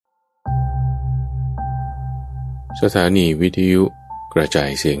สถานีวิทยุกระจาย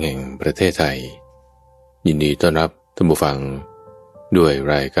เสียงแห่งประเทศไทยยินดีต้อนรับท่านผู้ฟังด้วย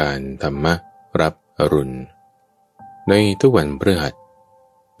รายการธรรมรับอรุณในทุกวันพฤหัส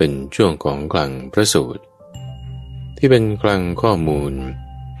เป็นช่วงของคลังพระสูตรที่เป็นคลังข้อมูล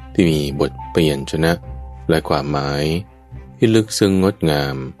ที่มีบทเปลี่ยนชนะและความหมายที่ลึกซึ้งงดงา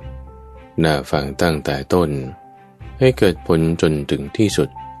มน่าฟังตั้งแต่ต้นให้เกิดผลจนถึงที่สุด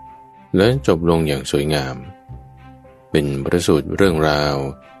และจบลงอย่างสวยงามเป็นพระสูตรเรื่องราว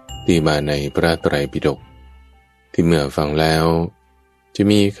ที่มาในพระไตรปิฎกที่เมื่อฟังแล้วจะ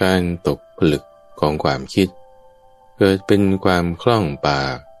มีการตกผลึกของความคิดเกิดเป็นความคล่องปา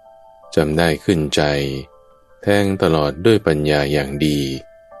กจำได้ขึ้นใจแทงตลอดด้วยปัญญาอย่างดี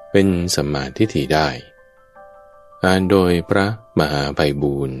เป็นสัมมาทิฏฐิได้อ่านโดยพระมหาไพ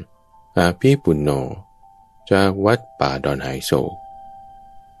บูลย์อาภิปุณโญจากวัดป่าดอนไหโศก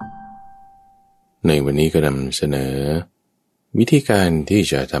ในวันนี้ก็นำเสนอวิธีการที่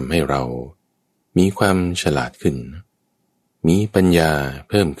จะทำให้เรามีความฉลาดขึ้นมีปัญญา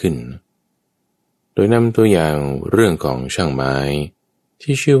เพิ่มขึ้นโดยนำตัวอย่างเรื่องของช่างไม้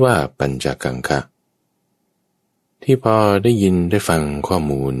ที่ชื่อว่าปัญจกังคะที่พอได้ยินได้ฟังข้อ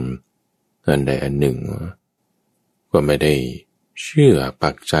มูลอันใดอันหนึ่งก็ไม่ได้เชื่อ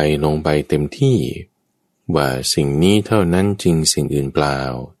ปักใจลงไปเต็มที่ว่าสิ่งนี้เท่านั้นจริงสิ่งอื่นเปล่า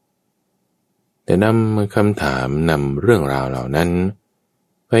แต่นำคำถามนำเรื่องราวเหล่านั้น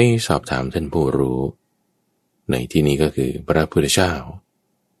ไปสอบถามท่านผู้รู้ในที่นี้ก็คือพระพุทธเจ้า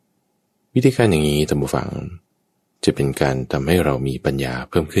วิธีการอย่างนี้ท่านผู้ฟังจะเป็นการทำให้เรามีปัญญา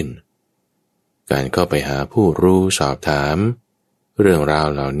เพิ่มขึ้นการเข้าไปหาผู้รู้สอบถามเรื่องราว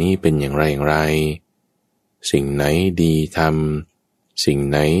เหล่านี้เป็นอย่างไรอย่างไรสิ่งไหนดีทำสิ่ง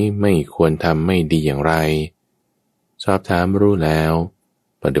ไหนไม่ควรทำไม่ดีอย่างไรสอบถามรู้แล้ว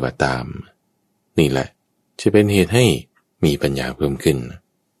ปฏิบัติตามนี่แหละจะเป็นเหตุให้มีปัญญาเพิ่มขึ้น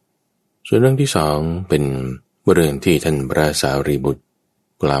ส่วนเรื่องที่สองเป็นเรื่องที่ท่านพระสารีบุตร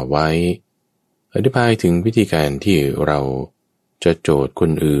กล่าวไว้อธิบายถึงวิธีการที่เราจะโจทย์ค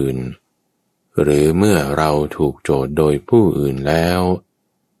นอื่นหรือเมื่อเราถูกโจทย์โดยผู้อื่นแล้ว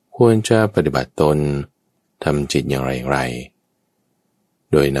ควรจะปฏิบัติตนทำจิตอย่างไรอย่างไร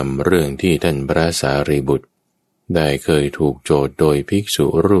โดยนำเรื่องที่ท่านพระสารีบุตรได้เคยถูกโจทย์โดยภิกษุ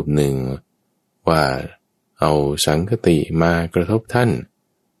รูปหนึ่งว่าเอาสังคติมากระทบท่าน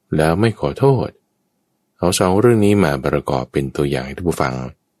แล้วไม่ขอโทษเอาสองเรื่องนี้มาประกอบเป็นตัวอย่างให้ท่านผู้ฟัง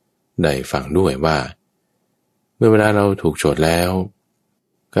ได้ฟังด้วยว่าเมื่อเวลาเราถูกโจทย์แล้ว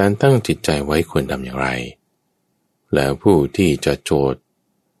การตั้งจิตใจไว้ควรทำอย่างไรแล้วผู้ที่จะโจทย์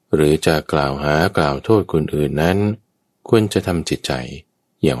หรือจะกล่าวหากล่าวโทษคนอื่นนั้นควรจะทำจิตใจ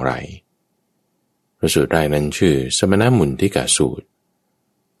อย่างไรพระสูตรแรกนั้นชื่อสมณมุนทิกาสูตร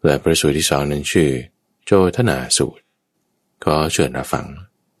และพระสูตรที่สองนั้นชื่อโจทนาสูตรขอเชิญรับฟัง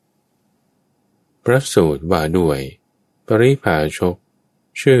พระสูตรว่าด้วยปริภาชก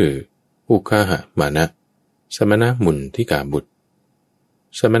ชื่ออุคาหะมานะสมณมุนทิกาบุตร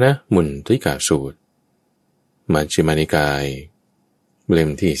สมณมุนทิกาสูตรมัชฌิมานิกายเล่ม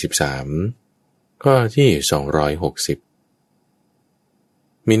ที่13ข้อที่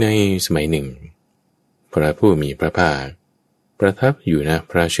260มีในสมัยหนึ่งพระผู้มีพระภาคประทับอยู่ณ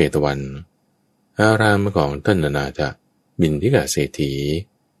พระเชตวันอารามของท่านอนาถบิณฑิกเศรษฐี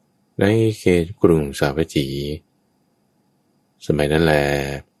ในเขตกรุงสาวัตถีสมัยนั้นแล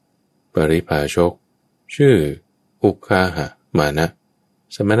ปริภาชกชื่ออุคาหะมานะ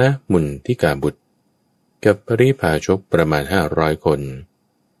สมณมุนทิกาบุตรกับปริภาชกประมาณ500คน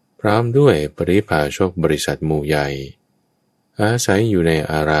พร้อมด้วยปริภาชกบริษัทหมู่ใหญ่อาศัยอยู่ใน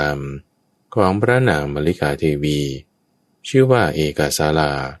อารามของพระนางมลิกาเทวีชื่อว่าเอกาสาล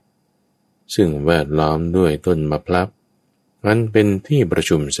าซึ่งแวดล้อมด้วยต้นมะพร้าวมันเป็นที่ประ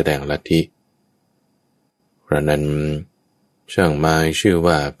ชุมแสดงลัทธิพระนั้นช่างไม้ชื่อ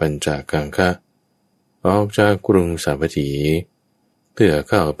ว่าปัญจกังคะออกจากกรุงสาวัตถีเพื่อ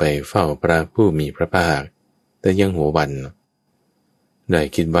เข้าไปเฝ้าพระผู้มีพระภาคแต่ยังหัววันได้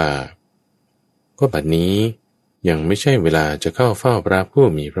คิดว่าก็บัดนี้ยังไม่ใช่เวลาจะเข้าเฝ้าพระผู้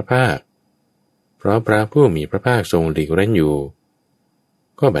มีพระภาคเพราะพระผู้มีพระภาคทรงหลีกเร้นอยู่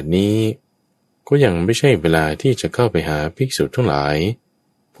ก็บัดนี้ก็ยังไม่ใช่เวลาที่จะเข้าไปหาภิกษุทั้งหลาย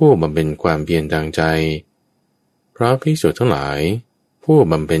ผู้บำเพ็ญความเพียรทางใจเพราะภิกษุทั้งหลายผู้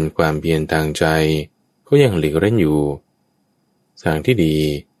บำเพ็ญความเพียรทางใจก็ยังหลีกเร้นอยู่ทางที่ดี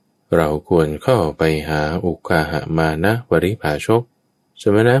เราควรเข้าไปหาอุคาหะมานะปริภาชกส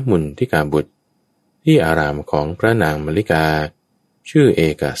มณมุนทิกาบุตรที่อารามของพระนางมลิกาชื่อเอ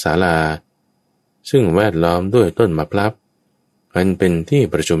กสาลาซึ่งแวดล้อมด้วยต้นมะพร้าวอันเป็นที่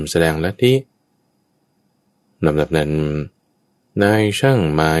ประชุมแสดงลัทธิ ลำดับนั้นนายช่าง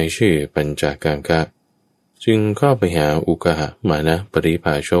ไม้ชื่อปัญจกังคะจึงเข้าไปหาอุกหมานะปริภ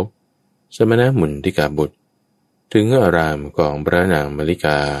าชกสมณมุนติกาบุตรถึงอารามของพระนางมลิก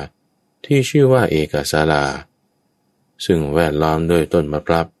าที่ชื่อว่าเอกศาลาซึ่งแวดล้อมด้วยต้นมะพ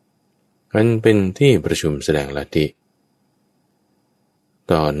ร้าวอันเป็นที่ประชุมแสดงลัทธิ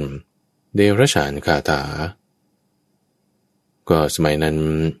ตอนเดรัจฉานคาถาก็สมัยนั้น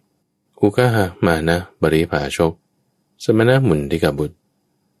อุกหมานะปริภาชกสมณมุนติกาบุตร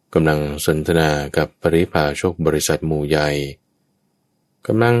กำลังสนทนากับปริภาชกบริษัทหมู่ใหญ่ก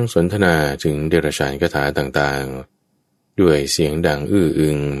ำลังสนทนาถึงเดรัจฉานคาถาต่างๆด้วยเสียงดังอื้ออึ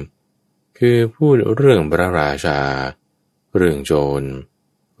งคือพูดเรื่องพระราชาเรื่องโจร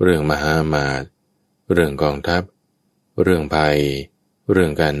เรื่องมหาอมาตย์เรื่องกองทัพเรื่องภัยเรื่อ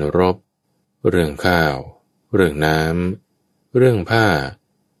งการรบเรื่องข้าวเรื่องน้ำเรื่องผ้า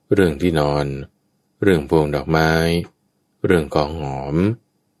เรื่องที่นอนเรื่องพวงดอกไม้เรื่องของหอม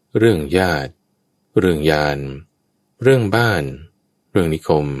เรื่องญาติเรื่องยานเรื่องบ้านเรื่องนิค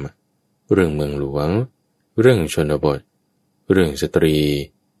มเรื่องเมืองหลวงเรื่องชนบทเรื่องสตรี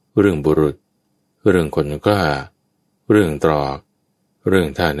เรื่องบุรุษเรื่องคนกล้าเรื่องตรอกเรื่อง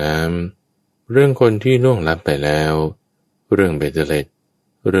ท่าน้ำเรื่องคนที่ล่วงลับไปแล้วเรื่องเบตเตเล็ด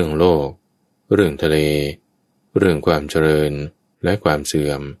เรื่องโลกเรื่องทะเลเรื่องความเจริญและความเสื่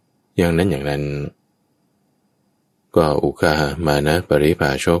อมอย่างนั้นก็อุกหมานะปริภ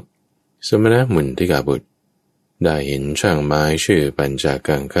าชกสมณมุนติกาบุตรได้เห็นช่างไม้ชื่อปัญจ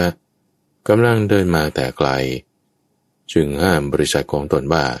กังคะกำลังเดินมาแต่ไกลจึงห้ามบริษัทของตน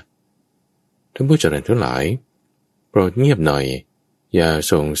ว่าท่านผู้เจริญทั้งหลายโปรดเงียบหน่อยอย่า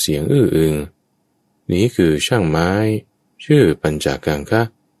ส่งเสียงอื้ออึงนี้คือช่างไม้ชื่อปัญจกังคะ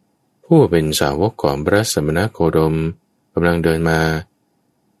ผู้เป็นสาวกของพระสมณโคดมกำลังเดินมา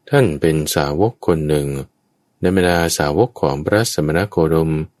ท่านเป็นสาวกคนหนึ่งในบรรดาสาวกของพระสมณโคด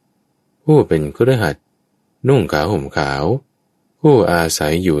มผู้เป็นคฤหัสถ์นุ่งขาวห่มขาวผู้อาศั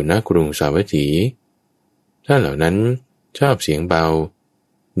ยอยู่ณกรุงสาวัตถีท่านเหล่านั้นชอบเสียงเบา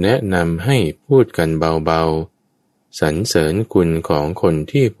แนะนำให้พูดกันเบาๆสรรเสริญคุณของคน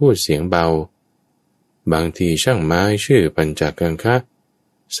ที่พูดเสียงเบาบางทีช่างไม้ชื่อปัญจกังคะ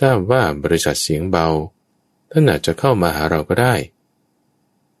ทราบว่าบริษัทเสียงเบาท่านอาจจะเข้ามาหาเราก็ได้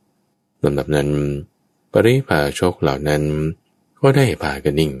ลำดับนั้นปริภาชกเหล่านั้นก็ได้พากั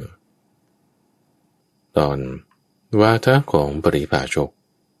นนิ่งตอนวาทะของปริภาชก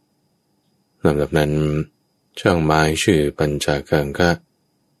ลำดับนั้นช่างไม้ชื่อปัญจกังคะ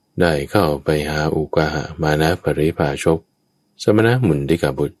ได้เข้าไปหาอุกหมานะปริภาชกสมณมุนติก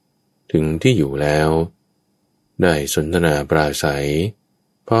าบุตรถึงที่อยู่แล้วได้สนทนาปราศัย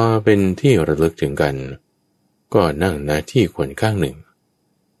พอเป็นที่ระลึกถึงกันก็นั่งณที่ควรข้างหนึ่ง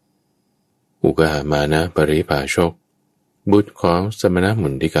อุกหมานะปริภาชกบุตรของสมณมุ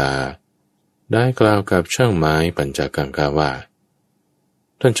นติกาได้กล่าวกับช่างไม้ปัญจกังคะว่า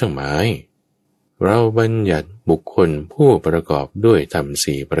ท่านช่างไม้เราบัญญัติบุคคลผู้ประกอบด้วยธรรม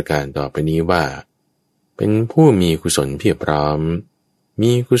สี่ประการต่อไปนี้ว่าเป็นผู้มีกุศลเพียบพร้อม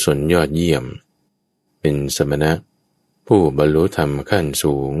มีกุศลยอดเยี่ยมเป็นสมณะผู้บรรลุธรรมขั้น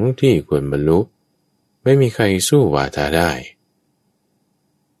สูงที่ควรบรรลุไม่มีใครสู้วาทาได้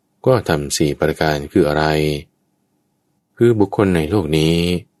ก็ธรรมสี่ประการคืออะไรคือบุคคลในโลกนี้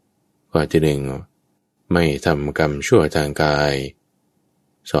ข้อที่หนึ่งไม่ทำกรรมชั่วทางกาย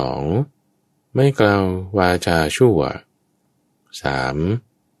 2. ไม่กล่าววาจาชั่ว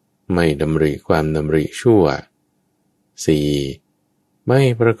 3. ไม่ดำริความดำริชั่ว 4. ไม่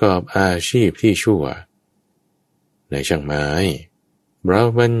ประกอบอาชีพที่ชั่วในช่างไม้เรา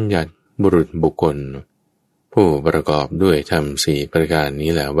บัญญัติบุรุษบุคคลผู้ประกอบด้วยธรรมสี่ประการ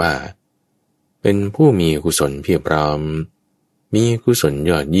นี้แล้วว่าเป็นผู้มีกุศลเพียบพร้อมมีกุศล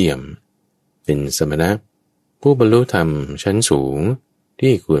ยอดเยี่ยมเป็นสมณะผู้บรรลุธรรมชั้นสูง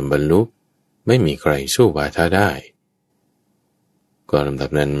ที่ควรบรรลุไม่มีใครสู้วาทาได้ก็ลำดับ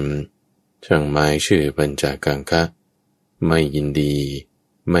นั้นช่างไม้ชื่อปัญจกังคะไม่ยินดี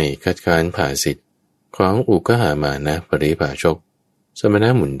ไม่คัดค้านภาสิทธิ์ของอุกหมานะปริภาชกสมณ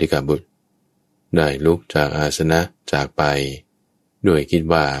มุนติกาบุตรได้ลุกจากอาสนะจากไปโดยคิด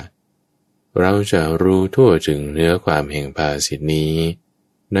ว่าเราจะรู้ทั่วถึงเนื้อความแห่งภาสิทธินี้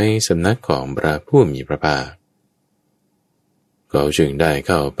ในสำนักของพระผู้มีพระภาคเขาจึงได้เ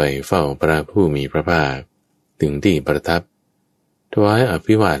ข้าไปเฝ้าพระผู้มีพระภาคถึงที่ประทับถวายอ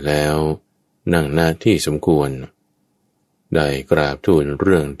ภิวาทแล้วนั่งหน้าที่สมควรได้กราบทูลเ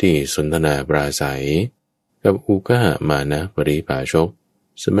รื่องที่สนทนาปราศัยกับอุกหมานะปริภาชก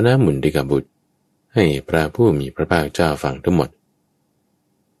สมณมุนติกาบุตรให้พระผู้มีพระภาคเจ้าฟังทั้งหมด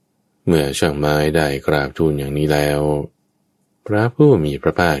มื่อช่างไม้ได้กราบทูลอย่างนี้แล้วพระผู้มีพร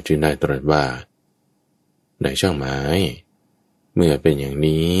ะภาคจึงได้ตรัสว่าในช่างไม้เมื่อเป็นอย่าง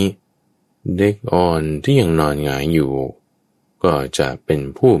นี้เด็กอ่อนที่ยังนอนหงายอยู่ก็จะเป็น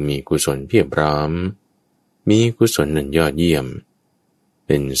ผู้มีกุศลเพียบพร้อมมีกุศลนั้นยอดเยี่ยมเ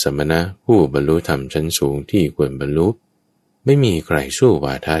ป็นสมณะผู้บรรลุธรรมชั้นสูงที่ควรบรรลุไม่มีใครสู้ว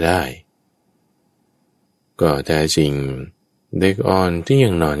าทะได้ก็แท้จริงเด็กอ่อนที่ยั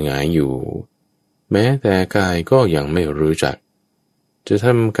งนอนหงายอยู่แม้แต่กายก็ยังไม่รู้จักจะท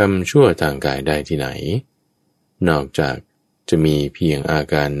ำกรรมชั่วทางกายได้ที่ไหนนอกจากจะมีเพียงอา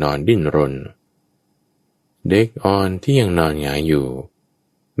การนอนดิ้นรนเด็กอ่อนที่ยังนอนหงายอยู่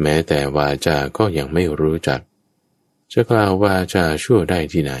แม้แต่วาจาก็ยังไม่รู้จักจะกล่าววาจาชั่วได้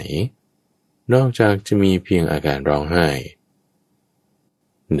ที่ไหนนอกจากจะมีเพียงอาการร้องไห้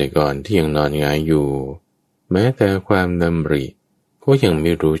เด็กอ่อนที่ยังนอนหงายอยู่แม้แต่ความดำริก็ยังไ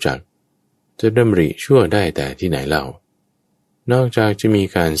ม่รู้จักจะดำริชั่วได้แต่ที่ไหนเล่านอกจากจะมี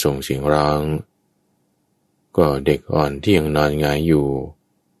การส่งเสียงร้องก็เด็กอ่อนที่ยังนอนหงายอยู่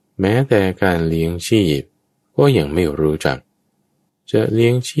แม้แต่การเลี้ยงชีพก็ยังไม่รู้จักจะเลี้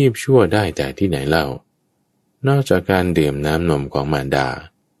ยงชีพชั่วได้แต่ที่ไหนเล่านอกจากการดื่มน้ำนมของมารดา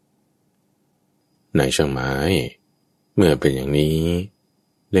ในช่างไม้เมื่อเป็นอย่างนี้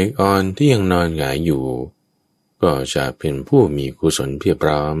เด็กอ่อนที่ยังนอนหงายอยู่ก็จะเป็นผู้มีกุศลเพียบพ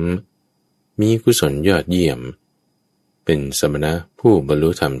ร้อมมีกุศลยอดเยี่ยมเป็นสมณะผู้บรรลุ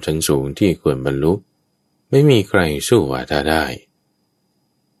ธรรมชั้นสูงที่ควรบรรลุไม่มีใครสู้วาทะได้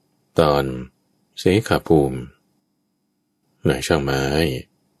ตอนเสขภูมิในช่างไม้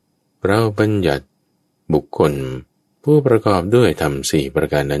เราบัญญัติบุคคลผู้ประกอบด้วยธรรมสี่ประ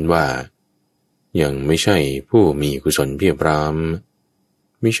การนั้นว่ายังไม่ใช่ผู้มีกุศลเพียบพร้อม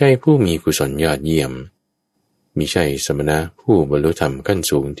มิใช่ผู้มีกุศลยอดเยี่ยมมิใช่สมณะผู้บรรลุธรรมขั้น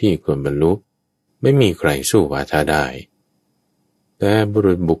สูงที่ควรบรรลุไม่มีใครสู้วาทะได้แต่บุ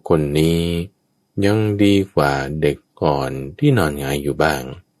รุษบุคคลนี้ยังดีกว่าเด็กอ่อนที่นอนหงายอยู่บ้าง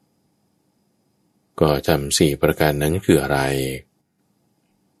ก็ทำสี่ประการนั้นคืออะไร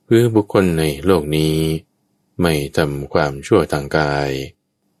คือบุคคลในโลกนี้ไม่ทำความชั่วทางกาย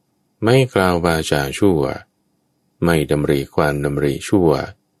ไม่กล่าววาจาชั่วไม่ดำริความดำริชั่ว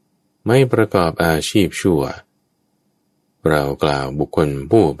ไม่ประกอบอาชีพชั่วเรากล่าวบุคคล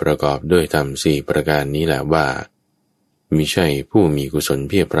ผู้ประกอบด้วยธรรมสี่ประการนี้แหละว่ามิใช่ผู้มีกุศล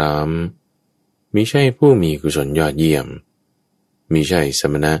เพียบพร้อมมิใช่ผู้มีกุศลยอดเยี่ยมมิใช่ส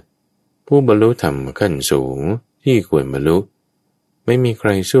มณะผู้บรรลุธรรมขั้นสูงที่ควรบรรลุไม่มีใคร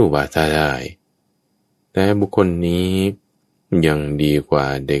สู้วาทะได้แต่บุคคลนี้ยังดีกว่า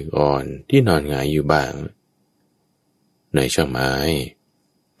เด็กอ่อนที่นอนหงายอยู่บ้างในช่างไม้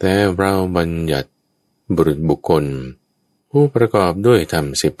แต่เราบัญญัติบุรุษบุคคลผู้ประกอบด้วยธรรม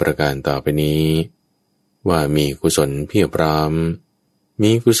10ประการต่อไปนี้ว่ามีกุศลเพียบพร้อม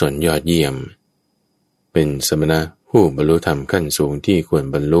มีกุศลยอดเยี่ยมเป็นสมณะผู้บรรลุธรรมขั้นสูงที่ควร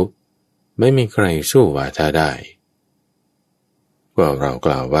บรรลุไม่มีใครสู้วาทะได้ก็เราก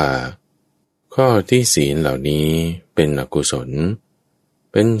ล่าวว่าข้อที่ศีลเหล่านี้เป็นอกุศล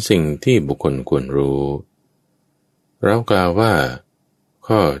เป็นสิ่งที่บุคคลควรรู้เรากล่าวว่า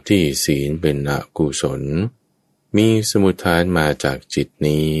ข้อที่ศีลเป็นอกุศลมีสมุฏฐานมาจากจิต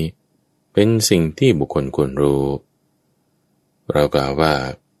นี้เป็นสิ่งที่บุคคลควรรู้เรากล่าวว่า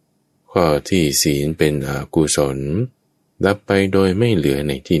ข้อที่ศีลเป็นอกุศลดับไปโดยไม่เหลือใ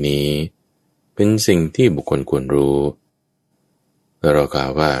นที่นี้เป็นสิ่งที่บุคคลควรรู้เรากล่า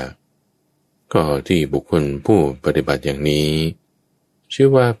วว่าข้อที่บุคคลผู้ปฏิบัติอย่างนี้ชื่อ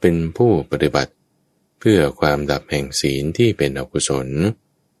ว่าเป็นผู้ปฏิบัติเพื่อความดับแห่งศีลที่เป็นอกุศล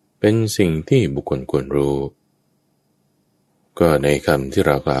เป็นสิ่งที่บุคคลควรรู้ก็ในคำที่เ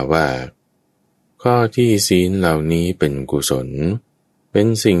รากล่าวว่าข้อที่ศีลเหล่านี้เป็นกุศลเป็น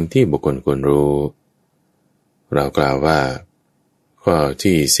สิ่งที่บุคคลควรรู้เรากล่าวว่าข้อ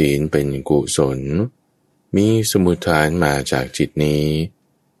ที่ศีลเป็นกุศลมีสมุฏฐานมาจากจิตนี้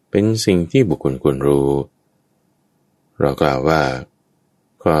เป็นสิ่งที่บุคคลควรรู้เรากล่าวว่า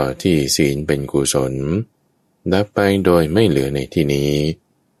ข้อที่ศีลเป็นกุศลดับไปโดยไม่เหลือในที่นี้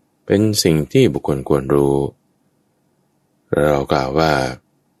เป็นสิ่งที่บุคคลควรรู้เรากล่าวว่า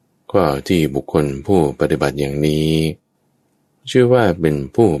ข้อที่บุคคลผู้ปฏิบัติอย่างนี้ชื่อว่าเป็น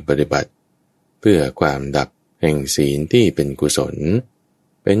ผู้ปฏิบัติเพื่อความดับแห่งศีลที่เป็นกุศล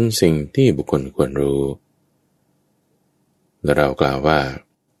เป็นสิ่งที่บุคคลควรรู้และเรากล่าวว่า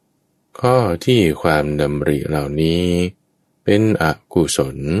ข้อที่ความดำริเหล่านี้เป็นอกุศ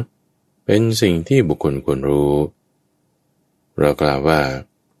ลเป็นสิ่งที่บุคคลควรรู้เรากล่าวว่า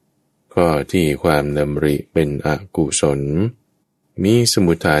ข้อที่ความดำริเป็นอกุศล มีส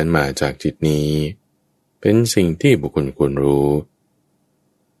มุฏฐานมาจากจิตนี้เป็นสิ่งที่บุคคลควรรู้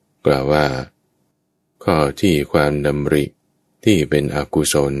กล่าวว่าข้อที่ความดำริที่เป็นอกุ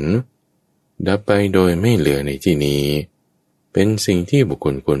ศลดับไปโดยไม่เหลือในที่นี้เป็นสิ่งที่บุคค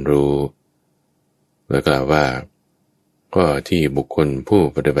ลควรรู้และกล่าวว่าข้อที่บุคคลผู้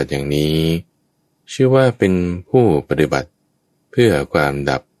ปฏิบัติอย่างนี้ชื่อว่าเป็นผู้ปฏิบัติเพื่อความ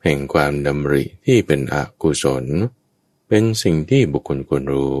ดับแห่งความดำริที่เป็นอกุศลเป็นสิ่งที่บุคคลควร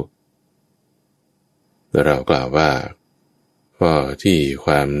รู้และเรากล่าวว่าข้อที่ค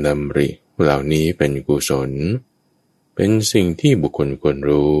วามดำริเหล่านี้เป็นกุศลเป็นสิ่งที่บุคคลควร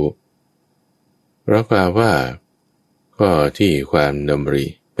รู้เรากล่าวว่าข้อที่ความดำริ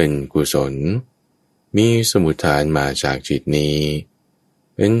เป็นกุศลมีสมุฏฐานมาจากจิตนี้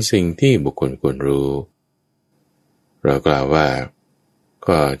เป็นสิ่งที่บุคคลควรรู้เรากล่าวว่า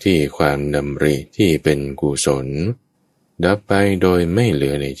ข้อที่ความดำริที่เป็นกุศลดับไปโดยไม่เหลื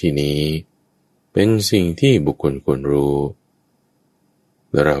อในที่นี้เป็นสิ่งที่บุคคลควรรู้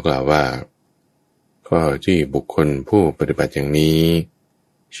และเรากล่าวว่าข้อที่บุคคลผู้ปฏิบัติอย่างนี้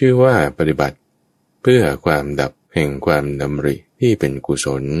ชื่อว่าปฏิบัติเพื่อความดับแห่งความดำริที่เป็นกุศ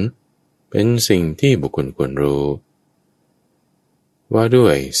ลเป็นสิ่งที่บุคคลควรรู้ว่าด้ว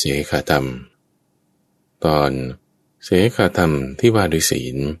ยเสขธรรมตอนเสขธรรมที่ว่าด้วยศี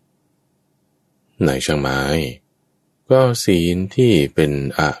ลในช่างไม้ก็ศีลที่เป็น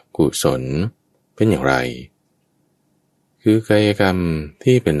อกุศลเป็นอย่างไรคือกายกรรม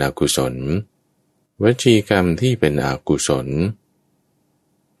ที่เป็นอกุศลวจีกรรมที่เป็นอกุศล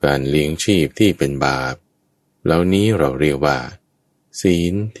การเลี้ยงชีพที่เป็นบาปเหล่านี้เราเรียกว่าศี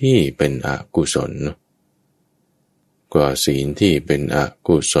ลที่เป็นอกุศลก็ศีลที่เป็นอ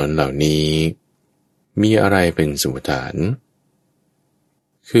กุศลเหล่านี้มีอะไรเป็นสมุฏฐาน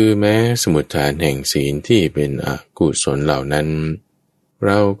คือแม้สมุฏฐานแห่งศีลที่เป็นอกุศลเหล่านั้นเ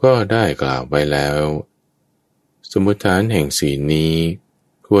ราก็ได้กล่าวไว้แล้วสมุฏฐานแห่งศีลนี้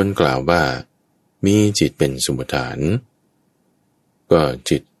ควรกล่าวว่ามีจิตเป็นสมุฏฐานก็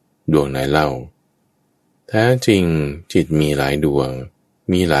จิตดวงไหนเล่าแท้จริงจิตมีหลายดวง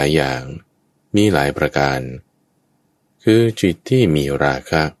มีหลายอย่างมีหลายประการคือจิตที่มีรา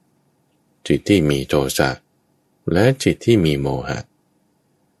คะจิตที่มีโทสะและจิตที่มีโมหะ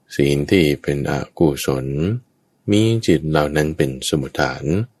ศีลที่เป็นอกุศลมีจิตเหล่านั้นเป็นสมุฏฐาน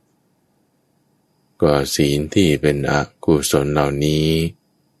ก็ศีลที่เป็นอกุศลเหล่านี้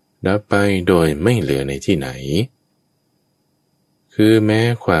ดับไปโดยไม่เหลือในที่ไหนคือแม้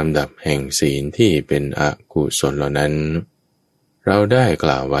ความดับแห่งศีลที่เป็นอกุศลเหล่านั้นเราได้ก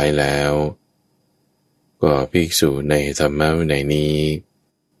ล่าวไว้แล้วก็ภิกษุในธรรมวินัยนี้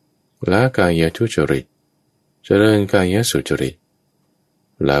ละกายทุจริตเจริญกายสุจริต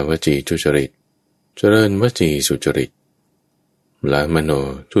ละวจีทุจริตเจริญวจีสุจริตละมโน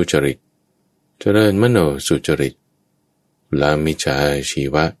ทุจริตเจริญมโนสุจริตละมิจฉาชี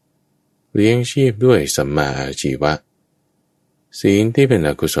วะเลี้ยงชีพด้วยสัมมาอาชีวะศีลที่เป็นอ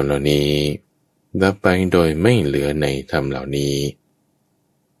กุศลเหล่านี้ดับไปโดยไม่เหลือในธรรมเหล่านี้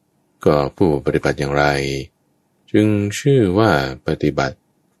ก็ผู้ปฏิบัติอย่างไรจึงชื่อว่าปฏิบัติ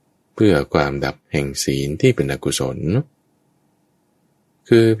เพื่อความดับแห่งศีลที่เป็นอกุศล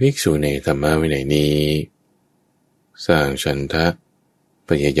คือภิกษุในธรรมวินัยนี้สร้างฉันทะ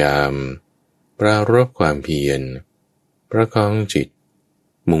พยายามปรารภความเพียรประคองจิต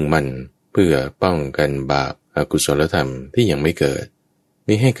มุ่งมั่นเพื่อป้องกันบาปอกุศลธรรมที่ยังไม่เกิด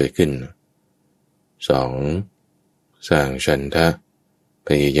มิให้เกิดขึ้น 2. สร้างฉันทะพ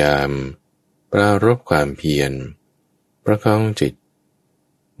ยายามปรารภความเพียรประคองจิต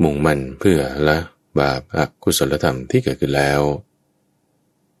มุ่งมั่นเพื่อละบาปอกุศลธรรมที่เกิดขึ้นแล้ว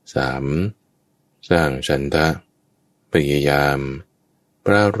 3. สร้างฉันทะพยายามป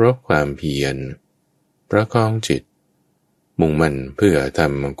รารภความเพียรประคองจิตมุ่งมั่นเพื่อท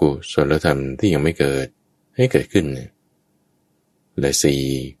ำกุศลธรรมที่ยังไม่เกิดให้เกิดขึ้นและ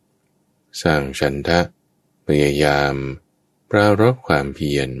 4. สร้างฉันทะพยายามปรารภความเ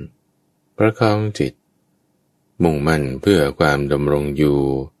พียรประคองจิตมุ่งมั่นเพื่อความดำรงอยู่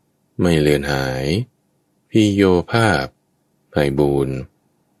ไม่เลือนหายพิโยภาพไพบูรณ์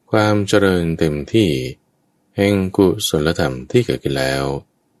ความเจริญเต็มที่แห่งกุศลธรรมที่เกิดขึ้นแล้ว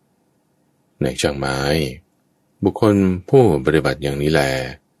ในช่างไม้บุคคลผู้ปฏิบัติอย่างนี้แล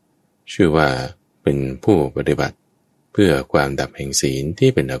ชื่อว่าเป็นผู้ปฏิบัติเพื่อความดับแห่งศีลที่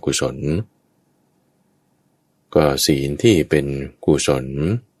เป็นอกุศลก็ศีลที่เป็นกุศล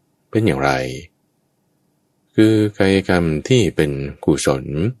เป็นอย่างไรคือกายกรรมที่เป็นกุศล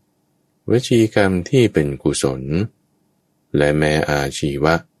วจีกรรมที่เป็นกุศลและแม้อาชีว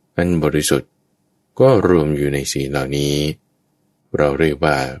ะอันบริสุทธิ์ก็รวมอยู่ในศีลเหล่านี้ เราเรียก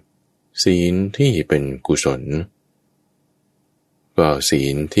ว่าศีลที่เป็นกุศลก็ศี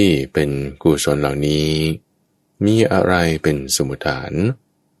ลที่เป็นกุศลเหล่านี้มีอะไรเป็นสมุฏฐาน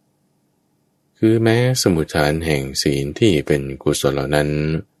คือแม้สมุฏฐานแห่งศีลที่เป็นกุศลเหล่านั้น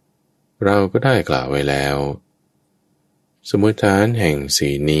เราก็ได้กล่าวไว้แล้วสมุฏฐานแห่งศี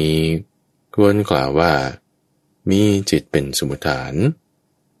ลนี้ควรกล่าวว่ามีจิตเป็นสมุฏฐาน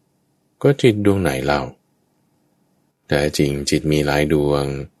ก็จิตดวงไหนเล่าแต่จริงจิตมีหลายดวง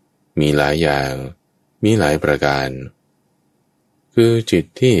มีหลายอย่างมีหลายประการคือจิต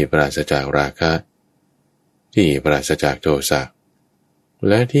ที่ปราศจากราคะที่ปราศจากโทสะ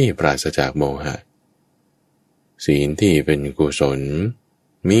และที่ปราศจากโมหะศีลที่เป็นกุศล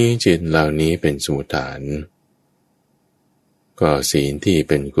มีจิตเหล่านี้เป็นสมุฏฐานก็ศีลที่เ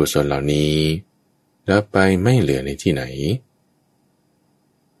ป็นกุศลเหล่านี้ดับไปไม่เหลือในที่ไหน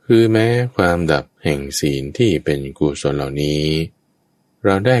คือแม้ความดับแห่งศีลที่เป็นกุศลเหล่านี้เร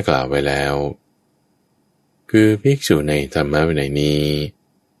าได้กล่าวไว้แล้วคือภิกษุในธรรมวินัยนี้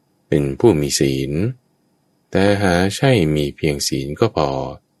เป็นผู้มีศีลแต่หาใช่มีเพียงศีลก็พอ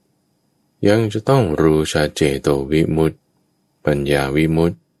ยังจะต้องรู้ชัดเจโตวิมุตติปัญญาวิมุ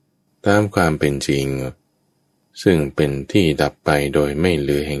ตติตามความเป็นจริงซึ่งเป็นที่ดับไปโดยไม่เห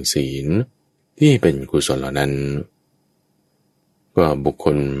ลือแห่งศีลที่เป็นกุศลเหล่านั้นว่าบุคค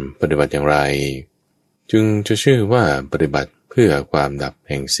ลปฏิบัติอย่างไรจึงจะชื่อว่าปฏิบัติเพื่อความดับ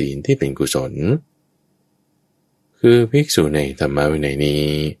แห่งศีลที่เป็นกุศลคือภิกษุในธรรมวินัยนี้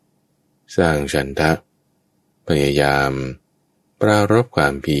สร้างฉันทะพยายามปรารภควา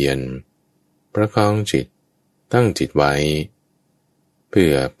มเพียรประคองจิตตั้งจิตไว้เพื่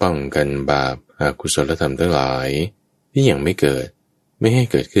อป้องกันบาปอกุศลธรรมทั้งหลายที่ยังไม่เกิดไม่ให้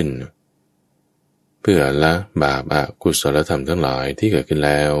เกิดขึ้นเพื่อละบาปอกุศลธรรมทั้งหลายที่เกิดขึ้นแ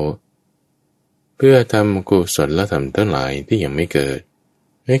ล้วเพื่อทำกุศลธรรมทั้งหลายที่ยังไม่เกิด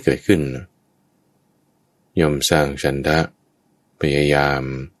ให้เกิดขึ้นย่อมสร้างฉันทะพยายาม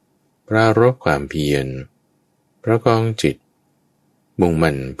ปรารภความเพียรประคองจิตมุ่ง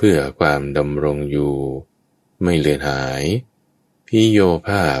มั่นเพื่อความดำรงอยู่ไม่เลือนหายพิโยภ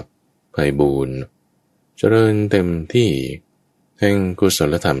าพไพบูรณ์เจริญเต็มที่แห่งกุศ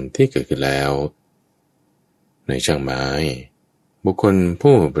ลธรรมที่เกิดขึ้นแล้วในช่างไม้บุคคล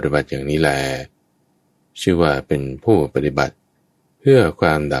ผู้ปฏิบัติอย่างนี้แลชื่อว่าเป็นผู้ปฏิบัติเพื่อคว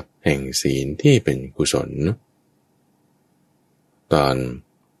ามดับแห่งศีลที่เป็นกุศลตอน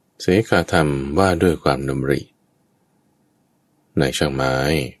เสขาธรรมว่าด้วยความดำริในช่างไม้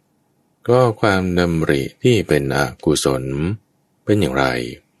ก็ความดำริที่เป็นอกุศลเป็นอย่างไร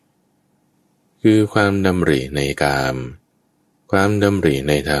คือความดำริในกามความดำริ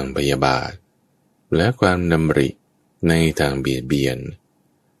ในทางพยาบาทและความดำริในทางเบียดเบียน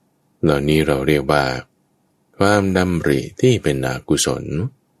เหล่านี้เราเรียกว่าความดำริที่เป็นอกุศล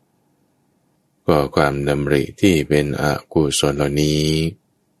ก็ความดำริที่เป็นอกุศลเหล่านี้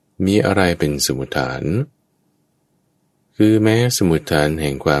มีอะไรเป็นสมุฏฐานคือแม้สมุฏฐานแ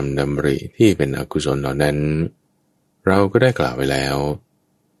ห่งความดำริที่เป็นอกุศลเหล่านั้นเราก็ได้กล่าวไว้แล้ว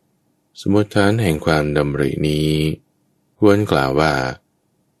สมุฏฐานแห่งความดำรินี้ควรกล่าวว่า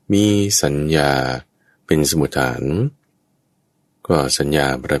มีสัญญาเป็นสมุฏฐานก็สัญญา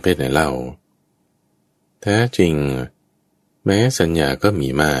ประเภทไหนเล่าแท้จริงแม้สัญญาก็มี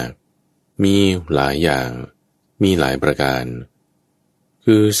มากมีหลายอย่างมีหลายประการ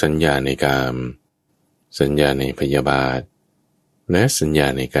คือสัญญาในกามสัญญาในพยาบาทและสัญญา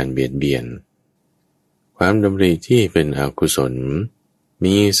ในการเบียดเบียนความดำริที่เป็นอกุศล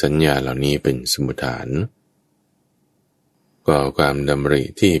มีสัญญาเหล่านี้เป็นสมุฏฐานก็ความดำริ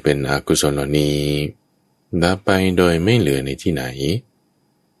ที่เป็นอกุศลเหล่านี้ดับไปโดยไม่เหลือในที่ไหน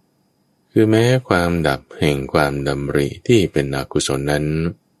คือแม้ความดับแห่งความดำริที่เป็นอกุศลนั้น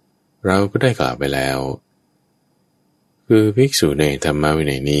เราก็ได้กล่าวไปแล้วคือภิกษุในธรรมวิ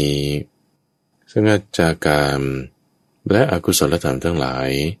นัยนี้สงัดจากกามและอกุศลธรรมทั้งหลาย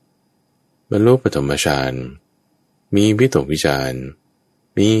บรรลุปฐมฌานมีวิตกวิจาร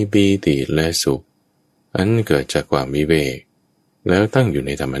มีปีติและสุขอันเกิดจากความวิเวกแล้วตั้งอยู่ใ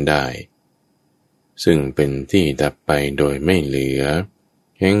นธรรมได้ซึ่งเป็นที่ดับไปโดยไม่เหลือ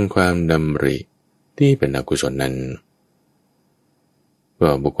แห่งความดำริที่เป็นอกุศลนั้นว่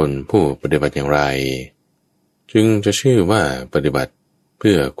าบุคคลผู้ปฏิบัติอย่างไรจึงจะชื่อว่าปฏิบัติเ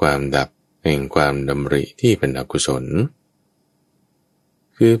พื่อความดับแห่งความดำริที่เป็นอกุศล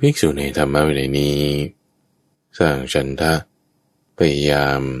คือภิกษุในธรรมวินัยนี้สร้างฉันทะพยายา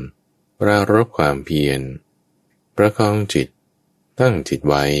มปรารภความเพียรประคองจิตตั้งจิต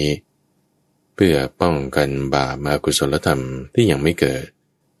ไว้เพื่อป้องกันบาปอกุศลธรรมที่ยังไม่เกิด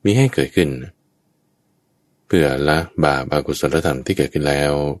มิให้เกิดขึ้น พื่อละบาปอกุศลธรรมที่เกิดขึ้นแล้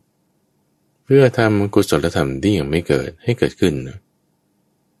วเพื่อทำกุศลธรรมที่ยังไม่เกิดให้เกิดขึ้น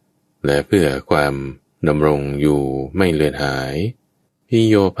และเพื่อความดำรงอยู่ไม่เลือนหายพิ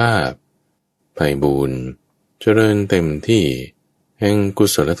โยภาพไพบูรณ์เจริญเต็มที่แห่งกุ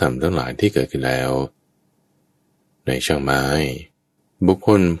ศลธรรมทั้งหลายที่เกิดขึ้นแล้วในช่างไม้บุคค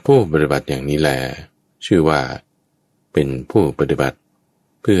ลผู้ปฏิบัติอย่างนี้แลชื่อว่าเป็นผู้ปฏิบัติ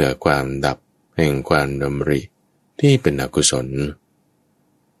เพื่อความดับแห่งความดำริที่เป็นอกุศล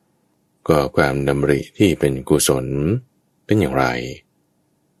ก็ความดำริที่เป็นกุศลเป็นอย่างไร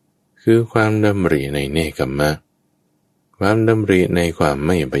คือความดำริในเนกขัมมะความดำริในความไ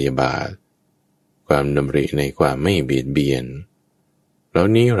ม่พยาบาทความดำริในความไม่เบียดเบียนเหล่า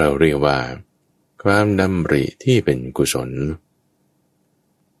นี้เราเรียกว่าความดำริที่เป็นกุศล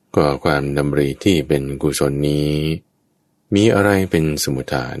ก็ความดำริที่เป็นกุศลนี้มีอะไรเป็นสมุฏ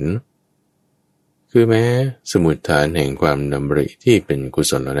ฐานคือแม้สมุฏฐานแห่งความดำริที่เป็นกุ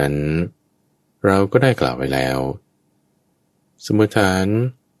ศลเหล่านั้นเราก็ได้กล่าวไว้แล้วสมุฏฐาน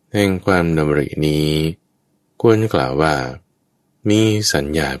แห่งความดำรินี้ควรกล่าวว่ามีสัญ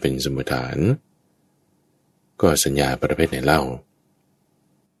ญาเป็นสมุฏฐานก็สัญญาประเภทไหนเล่า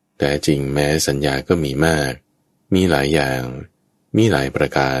แต่จริงแม้สัญญาก็มีมากมีหลายอย่างมีหลายประ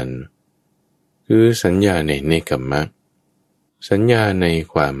การคือสัญญาในเนกขัมมะสัญญาใน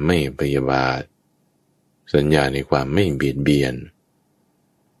ความไม่พยาบาทสัญญาในความไม่เบียดเบียน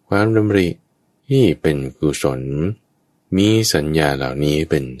ความดำริที่เป็นกุศลมีสัญญาเหล่านี้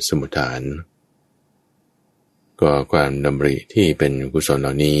เป็นสมุฏฐานก็ความดำริที่เป็นกุศลเห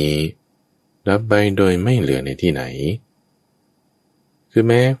ล่านี้ดับไปโดยไม่เหลือในที่ไหนคือ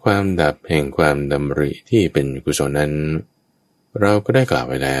แม้ความดับแห่งความดำริที่เป็นกุศลนั้นเราก็ได้กล่าว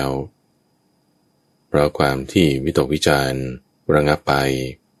ไว้แล้วเพราะความที่วิตกวิจารณ์ระงับไป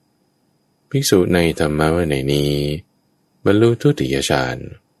ภิกษุในธรรมวินัยนี้บรรลุทุติยฌาน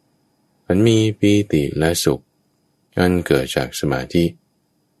มันมีปีติและสุขอันเกิดจากสมาธิ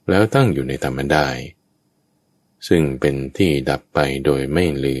แล้วตั้งอยู่ในธรรมได้ซึ่งเป็นที่ดับไปโดยไม่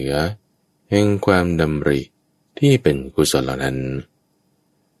เหลือแห่งความดำริที่เป็นกุศลเหล่านั้น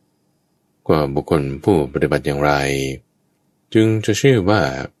กว่าบุคคลผู้ปฏิบัติอย่างไรจึงจะชื่อว่า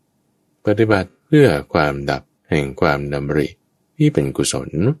ปฏิบัติเพื่อความดับแห่งความดำริที่เป็นกุศล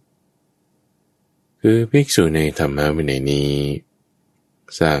คือภิกษุในธรรมวินัยนี้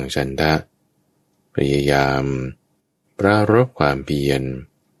สร้างฉันทะพยายามปรารภความเพียร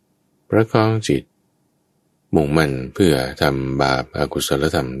ประคองจิตมุ่งมั่นเพื่อทำบาปอกุศล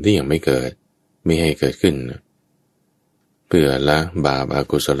ธรรมที่ยังไม่เกิดไม่ให้เกิดขึ้นเพื่อละบาปอ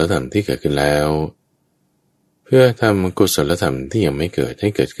กุศลธรรมที่เกิดขึ้นแล้วเพื่อทำกุศลธรรมที่ยังไม่เกิดให้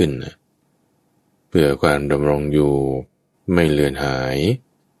เกิดขึ้นเพื่อความดำรงอยู่ไม่เลือนหาย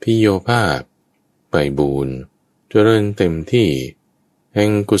พิโยภาพไพบูรณ์เจริญเต็มที่แห่ง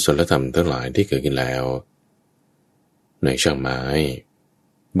กุศลธรรมทั้งหลายที่เกิดขึ้นแล้วในช่างไม้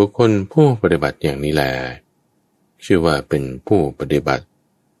บุคคลผู้ปฏิบัติอย่างนี้แลชื่อว่าเป็นผู้ปฏิบัติ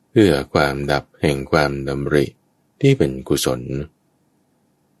เพื่อความดับแห่งความดำริที่เป็นกุศล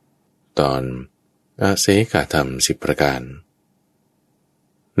ตอนอาเสขธรรม10ประการ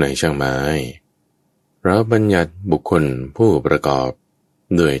ในช่างไม้เราบัญญัติบุคคลผู้ประกอบ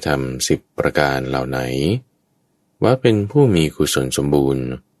ด้วยธรรม10ประการเหล่าไหนว่าเป็นผู้มีกุศลสมบูรณ์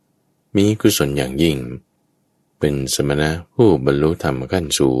มีกุศลอย่างยิ่งเป็นสมณะผู้บรรลุธรรมขั้น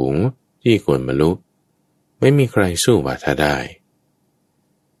สูงที่ควรบรรลุไม่มีใครสู้วาทะได้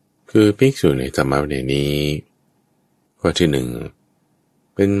คือภิกษุในธรรมวินัยนี้ข้อที่หนึ่ง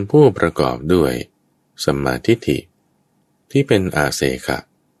เป็นผู้ประกอบด้วยสัมมาทิฏฐิที่เป็นอาเสขะ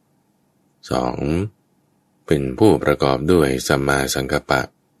 2. เป็นผู้ประกอบด้วยสัมมาสังกัปปะ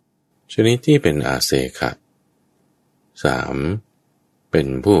ชนิดที่เป็นอาเสขะ 3. เป็น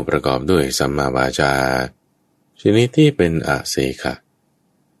ผู้ประกอบด้วยสัมมาวาจาชนิดที่เป็นอาเสขะ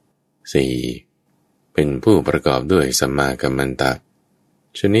 4. เป็นผู้ประกอบด้วยสัมมากัมมันตะ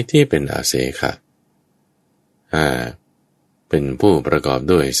ชนิดที่เป็นอาเสขะ 5. เป็นผู้ประกอบ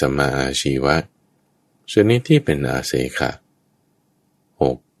ด้วยสัมมาอาชีวะชนิดที่เป็นอาเสขะ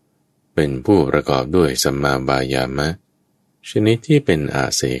 6. เป็นผู้ประกอบด้วยสัมมาบายามะชนิดที่เป็นอา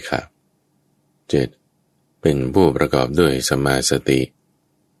เสขะ 7. เป็นผู้ประกอบด้วยสัมมาสติ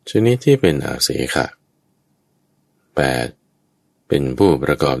ชนิดที่เป็นอาเสขะ 8. เป็นผู้ป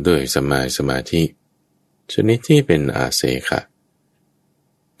ระกอบด้วยสัมมาสมาธิชนิดที่เป็นอาเสขะ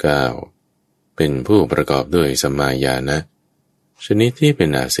 9. เป็นผู้ประกอบด้วยสัมมาญาณะชนิดที่เป็น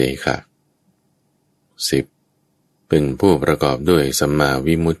อาเสขะ 10. เป็นผู้ประกอบด้วยสัมมา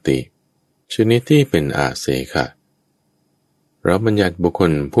วิมุตติชนิดที่เป็นอาเสขะ เราบัญญัติบุคค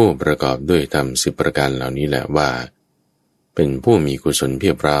ลผู้ประกอบด้วยธรรม10ประการเหล่านี้แหละว่าเป็นผู้มีกุศลเพี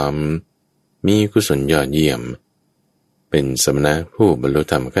ยบพร้อมมีกุศลยอดเยี่ยมเป็นสมณะผู้บรรลุ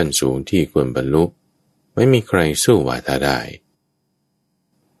ธรรมขั้นสูงที่ควรบรรลุไม่มีใครสู้วาทาได้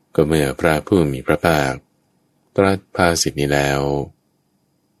ก็เมื่อพระผู้มีพระภาคตรัสภาษิตนี้แล้ว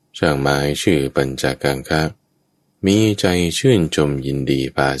ช่างไม้ชื่อปัญจกังคะมีใจชื่นชมยินดี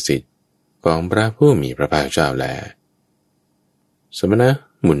ภาษิตของพระผู้มีพระภาคเจ้าแลสมณะ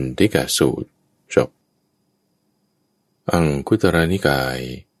มุนติกาสูตรจบอังคุตรนิกาย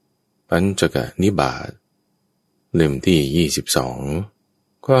ปัญจกนิบาตเล่มที่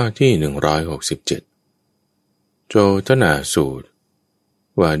22ข้อที่167โจทนาสูตร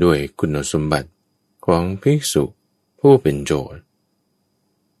ว่าด้วยคุณสมบัติของภิกษุผู้เป็นโจทย์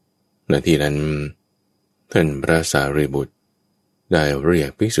ณที่นั้นท่านพระสารีบุตรได้เรียก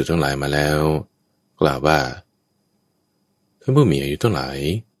ภิกษุทั้งหลายมาแล้วกล่าวว่าท่านผู้มีอายุทั้งหลาย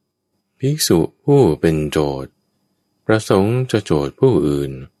ภิกษุผู้เป็นโจทย์ประสงค์จะโจทย์ผู้อื่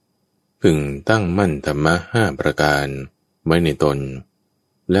นพึงตั้งมั่นธรรมะ5ประการไว้ในตน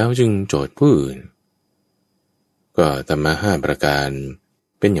แล้วจึงโจทย์ผู้อื่นก็ธรรมะ5ประการ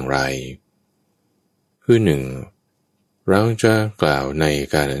เป็นอย่างไรคือ 1. เราจะกล่าวใน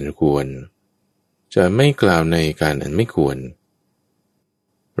การอันควรจะไม่กล่าวในการอันไม่ควร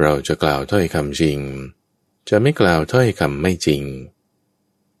เราจะกล่าวถ้อยคำจริงจะไม่กล่าวถ้อยคำไม่จริง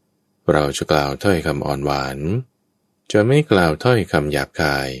เราจะกล่าวถ้อยคำอ่อนหวานจะไม่กล่าวถ้อยคำหยาบค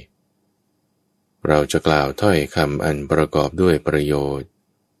ายเราจะกล่าวถ้อยคำอันประกอบด้วยประโยชน์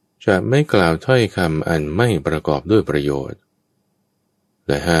จะไม่กล่าวถ้อยคำอันไม่ประกอบด้วยประโยชน์แ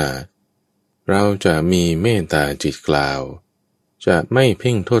ละ 5. เราจะมีเมตตาจิตกล่าวจะไม่เ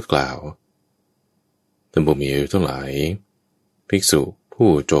พ่งโทษกล่าวท่านผู้มีอายุทั้งหลายภิกษุ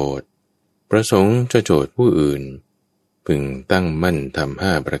ผู้โจทย์ประสงค์จะโจทย์ผู้อื่นพึงตั้งมั่นทำ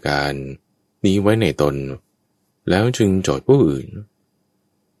5ประการนี้ไว้ในตนแล้วจึงโจทย์ผู้อื่น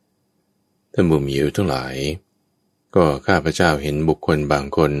ท่านผู้มีอายุทั้งหลายก็ข้าพเจ้าเห็นบุคคลบาง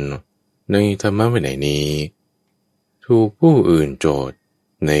คนในธรรมวินัยนี้ถูกผู้อื่นโจทย์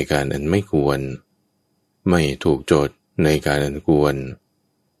ในการอันไม่ควรไม่ถูกโจทย์ในการอันควร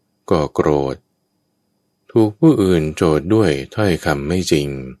ก็โกรธถูกผู้อื่นโจทย์ด้วยถ้อยคำไม่จริง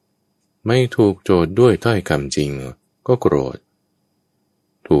ไม่ถูกโจทย์ด้วยถ้อยคำจริงก็โกรธ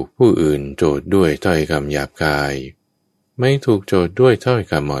ถูกผู้อื่นโจทย์ด้วยถ้อยคำหยาบคายไม่ถูกโจทย์ด้วยถ้อย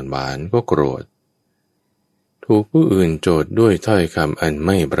คำอ่อนหวานก็โกรธถูกผู้อื่นโจทย์ด้วยถ้อยคำอันไ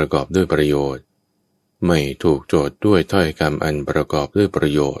ม่ประกอบด้วยประโยชน์ไม่ถูกโจทย์ด้วยถ้อยคำอันประกอบด้วยปร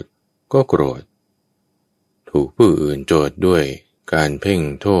ะโยชน์ก็โกรธถูกผู้อื่นโจทย์ด้วยการเพ่ง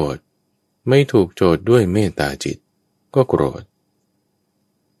โทษไม่ถูกโจทย์ด้วยเมตตาจิตก็โกรธ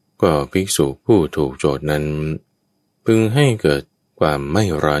ก็ภิกษุผู้ถูกโจทย์นั้นพึงให้เกิดความไม่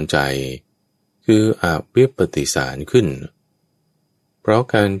ร้อนใจคืออวิปปิสารขึ้นเพราะ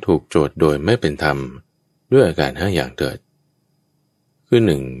การถูกโจทย์โดยไม่เป็นธรรมด้วยอาการ5อย่างเถิดคือ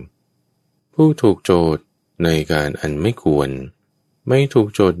 1. ผู้ถูกโจทย์ในการอันไม่ควรไม่ถูก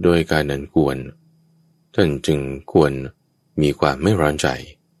โจทย์โดยการอันควรท่านจึงควรมีความไม่ร้อนใจ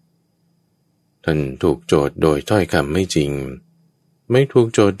ท่านถูกโจทย์โดยถ้อยคำไม่จริงไม่ถูก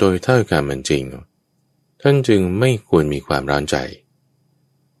โจทย์โดยถ้อยคำมันจริงท่านจึงไม่ควรมีความร้อนใจ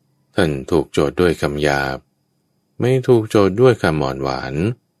ท่านถูกโจทย์ด้วยคำหยาบไม่ถูกโจทย์ด้วยคำอ่อนหวาน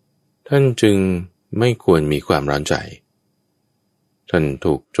ท่านจึงไม่ควรมีความร้อนใจท่าน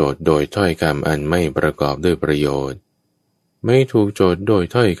ถูกโจทย์โดยถ้อยคำอันไม่ประกอบด้วยประโยชน์ไม่ถูกโจทย์โดย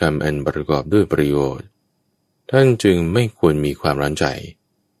ถ้อยคำอันประกอบด้วยประโยชน์ท่านจึงไม่ควรมีความร้อนใจ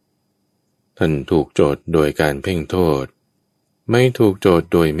ท่านถูกโจทย์โดยการเพ่งโทษไม่ถูกโจทย์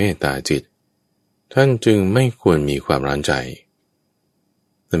โดยเมตตาจิตท่านจึงไม่ควรมีความร้อนใจ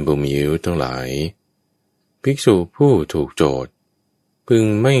ท่านผู้มีอายุทั้งหลายภิกษุผู้ถูกโจทย์พึง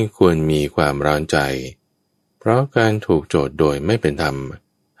ไม่ควรมีความร้อนใจเพราะการถูกโจทย์โดยไม่เป็นธรรม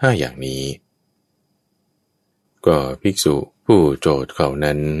5อย่างนี้ก็ภิกษุผู้โจทย์เขา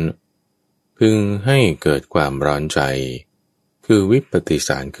นั้นพึงให้เกิดความร้อนใจคือวิปปิส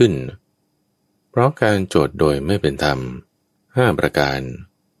ารขึ้นเพราะการโจทย์โดยไม่เป็นธรรม5ประการ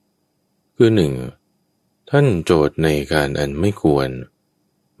คือ 1. ท่านโจทย์ในการอันไม่ควร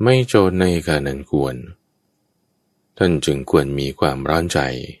ไม่โจทย์ในการอันควรท่านจึงควรมีความร้อนใจ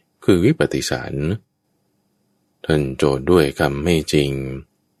คือวิปปิสารท่านโจทย์ด้วยคำไม่จริง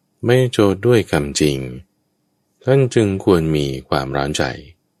ไม่โจทย์ด้วยคำจริงท่านจึงควรมีความร้อนใจ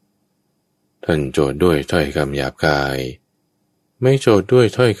ท่านโจทย์ด้วยถ้อยคำหยาบคายไม่โจทย์ด้วย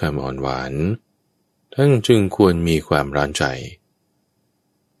ถ้อยคำอ่อนหวานท่านจึงควรมีความร้อนใจ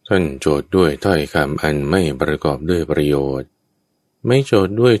ท่านโจทย์ด้วยถ้อยคำอันไม่ประกอบด้วยประโยชน์ ไม่โจท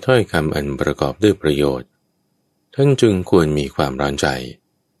ย์ด้วยถ้อยคำอันประกอบด้วยประโยชน์ท่านจึงควรมีความร้อนใจ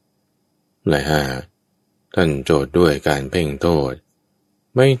และห้าท่านโจทย์ด้วยการเพ่งโทษ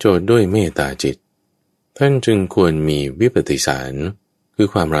ไม่โจทย์ด้วยเมตตาจิตท่านจึงควรมีวิปติสารคือ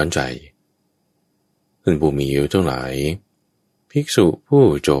ความร้อนใจท่านผู้มีอายุทั้งหลายภิกษุผู้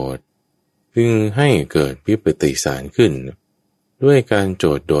โจทย์พึงให้เกิดวิปติสารขึ้นด้วยการโจ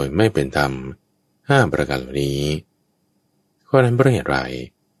ทย์โดยไม่เป็นธรรม5ประการเหล่านี้ข้อนั้นเพราะเหตุไร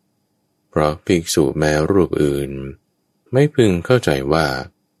เพราะภิกษุแม้รูปอื่นไม่พึงเข้าใจว่า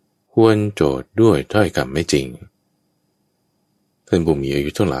ควรโจทย์ด้วยถ้อยคำไม่จริงท่านผู้มีอายุ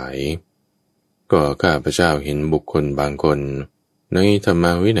ทั้งหลายก็ข้าพเจ้าเห็นบุคคลบางคนในธรรม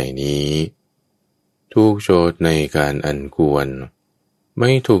วินัยนี้ถูกโจทย์ในการอันควรไม่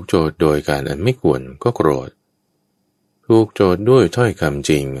ถูกโจทย์โดยการอันไม่ควรก็โกรธถูกโจทย์ด้วยถ้อยคำ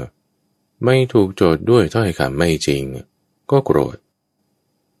จริงไม่ถูกโจทย์ด้วยถ้อยคำไม่จริงก็โกรธ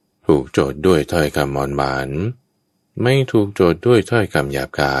ถูกโจทย์ด้วยถ้อยคำอ่อนหวานไม่ถูกโจทย์ด้วยถ้อยคำหยาบ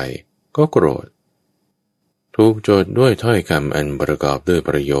คายก็โกรธถูกโจทย์ด้วยถ้อยคำอันประกอบด้วยป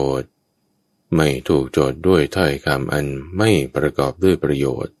ระโยชน์ไม่ถูกโจทย์ด้วยถ้อยคำอันไม่ประกอบด้วยประโย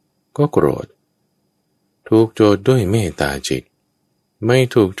ชน์ก็โกรธถูกโจทย์ด้วยเมตตาจิตไม่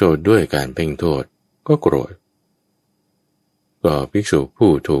ถูกโจทย์ด้วยการเพ่งโทษก็โกรธก็ภิกษุ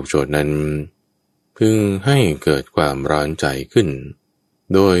ผู้ถูกโจทย์นั้นพึงให้เกิดความร้อนใจขึ้น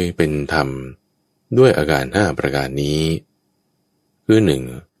โดยเป็นธรรมด้วยอาการ5ประการนี้คือ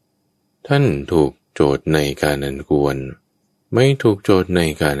 1. ท่านถูกโจทย์ในการอันควรไม่ถูกโจทย์ใน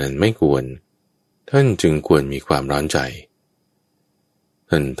การอันไม่ควรท่านจึงควรมีความร้อนใจ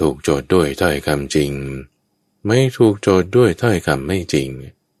ท่านถูกโจทย์ด้วยถ้อยคำจริงไม่ถูกโจทย์ด้วยถ้อยคำไม่จริง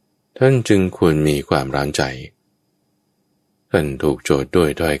ท่านจึงควรมีความร้อนใจท่านถูกโจทย์ด้วย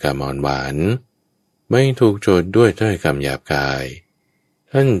ถ้อยคำอ่อนหวานไม่ถูกโจทย์ด้วยถ้อยคำหยาบคาย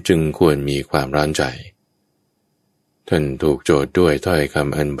ท่านจึงควรมีความร้อนใจท่านถูกโจทย์ด้วยถ้อยค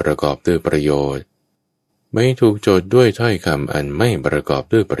ำอันประกอบด้วยประโยชน์ไม่ถูกโจทย์ด้วยถ้อยคำอันไม่ประกอบ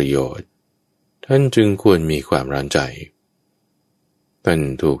ด้วยประโยชน์ท่านจึงควรมีความร้อนใจท่าน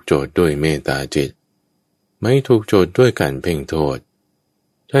ถูกโจทย์ด้วยเมตตาจิตไม่ถูกโจทย์ด้วยการเพ่งโทษ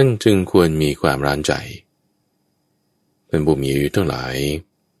ท่านจึงควรมีความร้อนใจท่านผู้มีอายุทั้งหลาย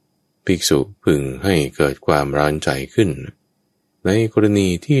ภิกษุพึงให้เกิดความร้อนใจขึ้นในกรณี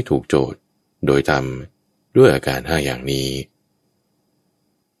ที่ถูกโจทย์โดยทำด้วยอาการ5อย่างนี้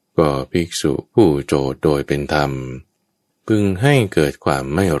ก็ภิกษุผู้โจทย์โดยเป็นธรรมพึงให้เกิดความ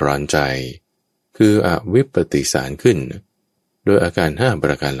ไม่ร้อนใจคืออวิปปิสารขึ้นโดยอาการ5ป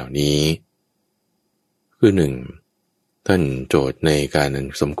ระการเหล่านี้คือ 1. ท่านโจทย์ในการอัน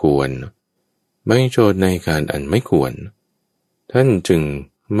สมควรไม่โจทย์ในการอันไม่ควรท่านจึง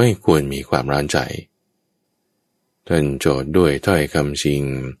ไม่ควรมีความร้อนใจท่านโจทย์ด้วยถ้อยคำจริง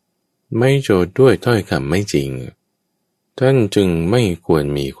ไม่โจทย์ด้วยถ้อยคำไม่จริงท่านจึงไม่ควร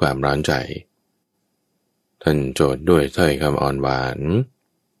มีความร้อนใจท่านโจทย์ด้วยถ้อยคำอ่อนหวาน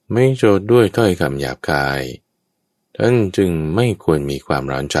ไม่โจทย์ด้วยถ้อยคำหยาบคายท่านจึงไม่ควรมีความ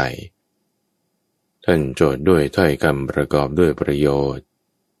ร้อนใจท่านโจทย์ด้วยถ้อยคำประกอบด้วยประโยชน์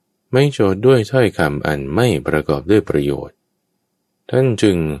ไม่โจทย์ด้วยถ้อยคำอันไม่ประกอบด้วยประโยชน์ท่าน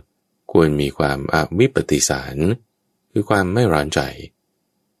จึงควรมีความอวิปปิสารคือความไม่ร้อนใจ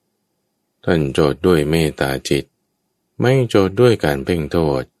ท่านโจทย์ด้วยเมตตาจิตไม่โจทย์ด้วยการเพ่งโท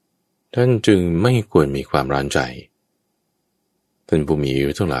ษท่านจึงไม่ควรมีความร้อนใจท่านผู้มีอายุ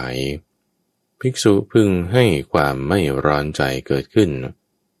ทั้งหลายภิกษุพึงให้ความไม่ร้อนใจเกิดขึ้น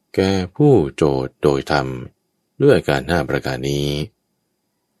แก่ผู้โจทย์โดยธรรมด้วยอาการ5ประการนี้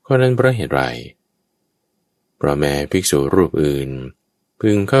ข้อนั้นเพราะเหตุไรเพราะแม้ภิกษุรูปอื่นพึ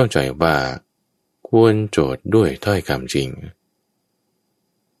งเข้าใจว่าควรโจทย์ด้วยถ้อยคำจริง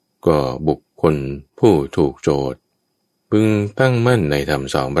ก็บุคคลผู้ถูกโจทย์พึงตั้งมั่นในธรรม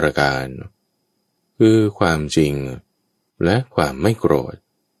2ประการคือความจริงและความไม่โกรธ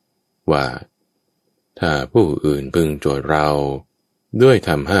ว่าถ้าผู้อื่นพึงโจทย์เราด้วยธ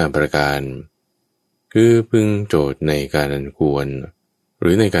รรม5ประการคือพึงโจทย์ในการอันควรห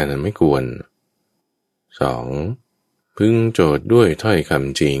รือในการอันไม่ควร 2. พึงโจทย์ด้วยถ้อยค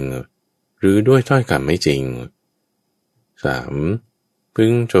ำจริงหรือด้วยถ้อยคำไม่จริง 3. พึ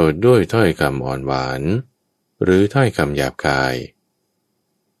งโจทย์ด้วยถ้อยคำอ่อนหวานหรือถ้อยคำหยาบคาย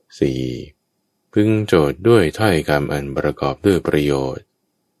 4. พึงโจทย์ด้วยถ้อยคำอันประกอบด้วยประโยชน์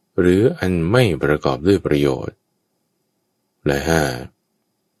หรืออันไม่ประกอบด้วยประโยชน์และ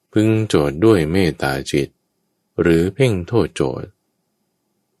 5. พึงโจทย์ด้วยเมตตาจิตหรือเพ่งโทษโจทย์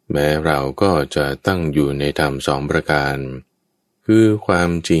แม้เราก็จะตั้งอยู่ในธรรม2ประการคือความ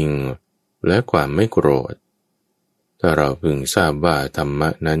จริงและความไม่โกรธ ถ้าเราพึงทราบว่าธรรมะ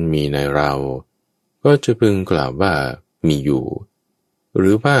นั้นมีในเราก็จะพึงกล่าวว่ามีอยู่หรื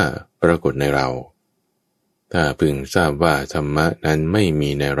อว่าปรากฏในเราถ้าพึงทราบว่าธรรมะนั้นไม่มี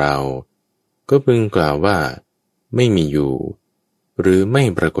ในเราก็พึงกล่าวว่าไม่มีอยู่หรือไม่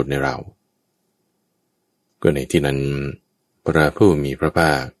ปรากฏในเราก็ในที่นั้นพระผู้มีพระภ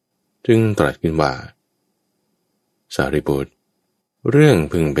าคจึงตรัสขึ้นว่าสารีบุตรเรื่อง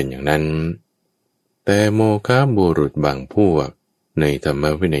พึงเป็นอย่างนั้นแต่โมฆะบุรุษบางพวกในธรรม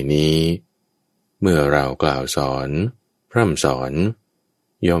วินัยนี้เมื่อเรากล่าวสอนพร่ำสอน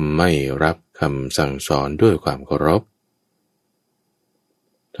ย่อมไม่รับคำสั่งสอนด้วยความเคารพ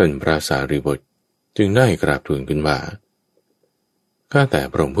ท่านพระสารีบุตรจึงได้กราบทูลขึ้นว่าข้าแต่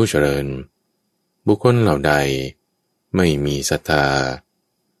พระองค์ผู้เจริญบุคคลเหล่าใดไม่มีศรัทธา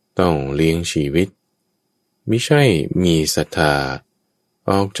ต้องเลี้ยงชีวิตมิใช่มีศรัทธา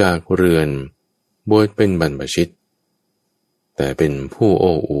ออกจากเรือนบวชเป็นบรรพชิตแต่เป็นผู้โ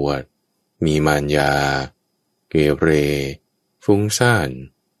อ้อวดมีมารยาเกเรฟุ้งซ่าน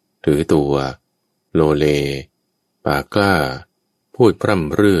ถือตัวโลเลปากกล้าพูดพร่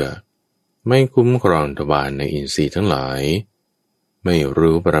ำเรื่อไม่คุ้มครองทวารในอินทรีย์ทั้งหลายไม่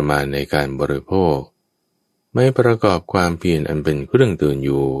รู้ประมาณในการบริโภคไม่ประกอบความเพียรอันเป็นเครื่องตื่นอ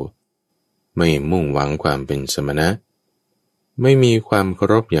ยู่ไม่มุ่งหวังความเป็นสมณะไม่มีความเคา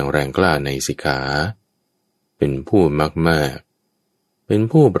รพอย่างแรงกล้าในสิกขาเป็นผู้มักมากเป็น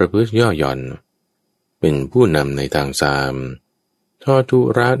ผู้ประพฤติย่อหย่อนเป็นผู้นำในทางสามทอดทุ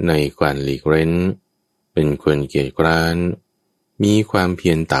ระในการหลีกเร้นเป็นคนเกียจคร้านมีความเพี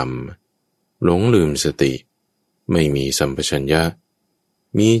ยรต่ำหลงลืมสติไม่มีสัมปชัญญะ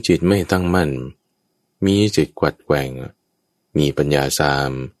มีจิตไม่ตั้งมั่นมีจิตกวัดแกว่งมีปัญญาสา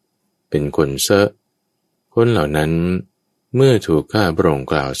มเป็นคนเซ่อคนเหล่านั้นเมื่อถูกข้าพระองค์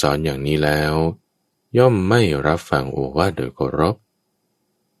กล่าวสอนอย่างนี้แล้วย่อมไม่รับฟังโอวาทโดยเคารพ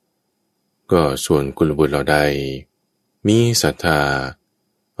ก็ส่วนกุลบุตรเหล่าใดมีศรัทธา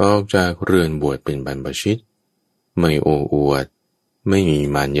ออกจากเรือนบวชเป็นบรรพชิตไม่โอ้อวดไม่มี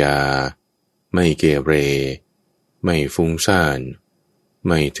มารยาไม่เกเรไม่ฟุ้งซ่านไ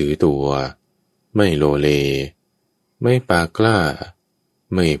ม่ถือตัวไม่โลเลไม่ปากกล้า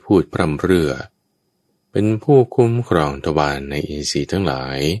ไม่พูดพร่ำเรื่อเป็นผู้คุ้มครองทวารในอินทรีย์ทั้งหลา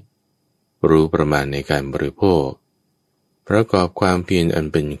ยรู้ประมาณในการบริโภคประกอบความเพียรอัน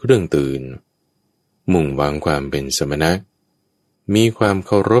เป็นเครื่องตื่นมุ่งหวังความเป็นสมณะมีความเ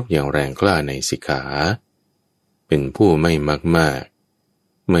คารพอย่างแรงกล้าในสิกขาเป็นผู้ไม่มักมาก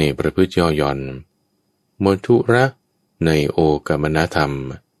ไม่ประพฤติย่อหย่อนหมดทุระในโอกามนธรรม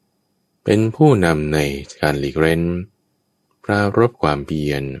เป็นผู้นำในการหลีกเร้นปรารภความเพี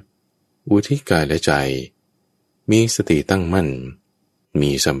ยรอุทิศกายและใจมีสติตั้งมั่นมี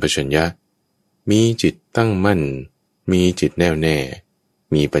สัมปชัญญะมีจิตตั้งมั่นมีจิตแน่วแน่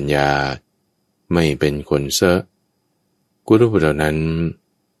มีปัญญาไม่เป็นคนเซ่อกุลบุตรเหล่านั้น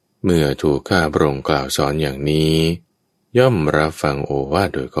เมื่อถูกข้าพระองค์กล่าวสอนอย่างนี้ย่อมรับฟังโอวาท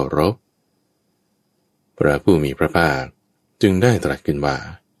โดยเคารพพระผู้มีพระภาคจึงได้ตรัสขึ้นว่า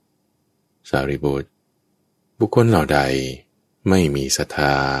สารีบุตรบุคคลเหล่าใดไม่มีศรัทธ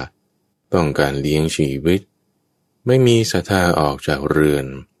าต้องการเลี้ยงชีวิตไม่มีศรัทธาออกจากเรือน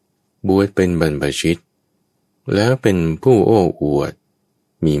บวชเป็นบรรพชิตแล้วเป็นผู้โอ้อวด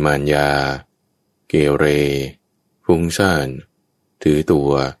มีมารยาเกเรฟุ้งซ่านถือตั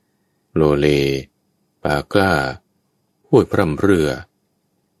วโลเลปากกล้าพูดพร่ำเรื่อ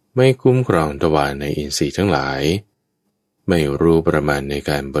ไม่คุ้มครองทวารในอินทรีย์ทั้งหลายไม่รู้ประมาณใน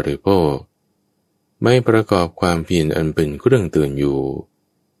การบริโภคไม่ประกอบความเพียรอันเป็นเครื่องตื่นอยู่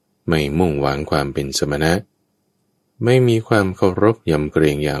ไม่มุ่งหวังความเป็นสมณะไม่มีความเคารพยำเกร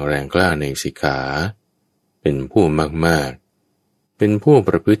งอย่างแรงกล้าในสิกขาเป็นผู้มากเป็นผู้ป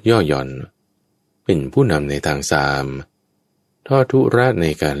ระพฤติย่อหย่อนเป็นผู้นำในทางสามทอดทุระใน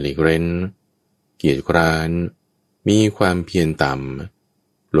การหลีกเร้นเกียจคร้านมีความเพียรต่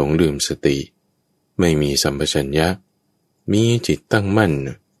ำหลงลืมสติไม่มีสัมปชัญญะมีจิตตั้งมั่น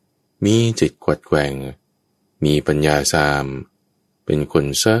มีจิตกวัดแกว่งมีปัญญาสามเป็นคน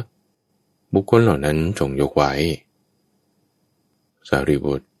เซ่อบุคคลเหล่านั้นจงยกไว้สารี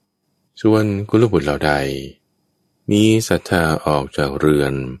บุตรส่วนกุลบุตรเหล่าใดมีศรัทธาออกจากเรือ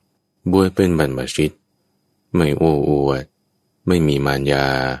นบวชเป็นบรรพชิตไม่โอ้อวดไม่มีมารยา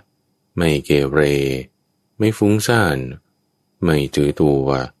ไม่เกเรไม่ฟุ้งซ่านไม่ถือตัว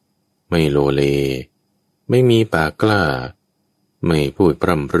ไม่โลเลไม่มีปากกล้าไม่พูดพ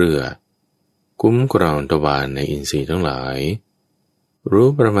ร่ำเพรื่อคุ้มครองทวารในอินทรีย์ทั้งหลายรู้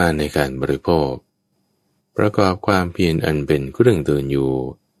ประมาณในการบริโภคประกอบความเพียรอันเป็นเครื่องตื่นอยู่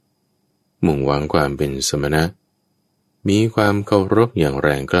มุ่งหวังความเป็นสมณะ มีความเคารพอย่างแร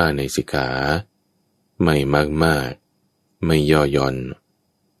งกล้าในสิกขาไม่มากไม่ย่อหย่อน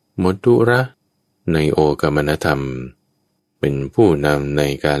หมดธุระในโอกมนธรรมเป็นผู้นำใน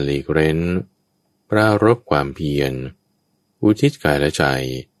การหลีกเร้นปรารภความเพียรอุทิศกายและใจ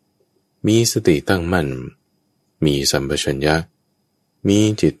มีสติตั้งมั่นมีสัมปชัญญะมี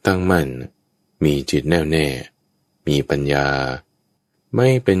จิตตั้งมั่นมีจิตแน่วแน่มีปัญญาไม่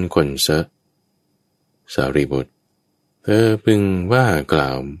เป็นคนเซอะสารีบุตรเธอพึงว่ากล่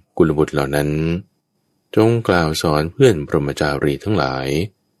าวกุลบุตรเหล่านั้นจงกล่าวสอนเพื่อนพรหมจารีทั้งหลาย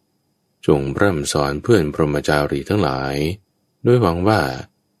จงพร่ำสอนเพื่อนพรหมจารีทั้งหลายด้วยหวังว่า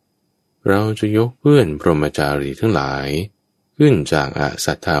เราจะยกเพื่อนพรหมจารีทั้งหลายขึ้นจากอ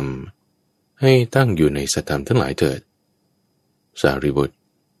สัตธรรมให้ตั้งอยู่ในสัตธรรมทั้งหลายเถิดสารีบุตร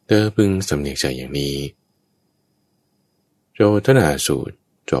เธอพึงสำเนียกใจอย่างนี้โจทนาสูตร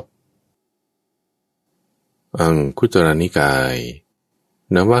จบอังคุตรนิกาย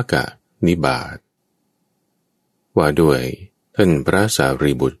นวากะนิบาตว่าด้วยท่านพระสา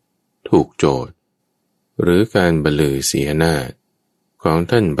รีบุตรถูกโจทย์หรือการบรรลือเสียนาฏของ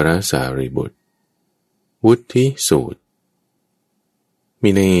ท่านพระสารีบุตรวุฒิสูตรมี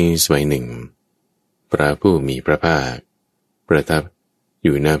ในสมัยหนึ่งพระผู้มีพระภาคประทับอ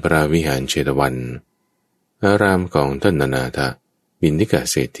ยู่ณพระวิหารเชตวันอารามของท่านนาถบิณฑิก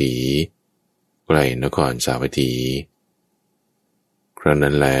เศรษฐีใกล้นครสาวัตถีครั้ง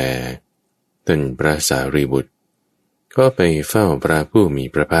นั้นแลท่านพระสารีบุตรก็ไปเฝ้าพระผู้มี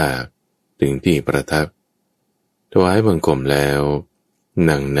พระภาคถึงที่ประทับถวายบังคมแล้ว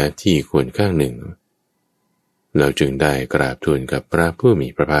นั่งณที่ควรข้างหนึ่งเราจึงได้กราบทูลกับพระผู้มี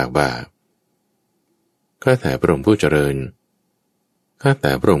พระภาคว่าข้าแต่พระองค์ผู้เจริญข้าแ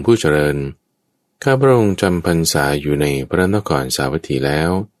ต่พระองค์ผู้เจริญข้าพระองค์จำพรรษาอยู่ในพระนครสาวัตถีแล้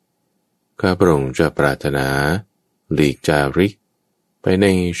วข้าพระองค์จะปรารถนาหลีกจาริกไปใน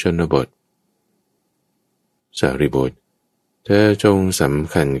ชนบทสารีบุตรเธอจงส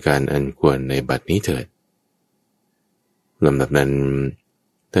ำคัญการอันควรในบัดนี้เถิดลำดับนั้น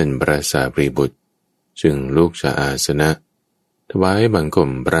ท่านพระสารีบุตรจึงลุกจากอาสนะถวายบังคม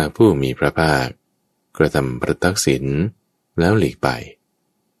พระผู้มีพระภาคกระทำประทักษิณแล้วหลีกไป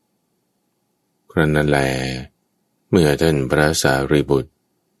ครั้นนั้นแลเมื่อท่านพระสารีบุตร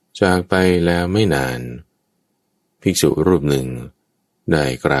จากไปแล้วไม่นานภิกษุรูปหนึ่งได้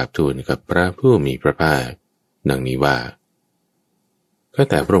กราบทูลกับพระผู้มีพระภาคดังนี้ว่าข้า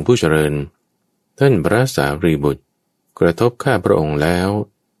แต่พระองค์ผู้เจริญท่านพระสารีบุตรกระทบข้าพระองค์แล้ว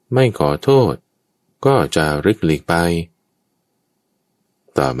ไม่ขอโทษก็จะรึกหลีกไป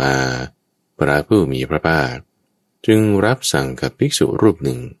ต่อมาพระผู้มีพระภาคจึงรับสั่งกับภิกษุรูปห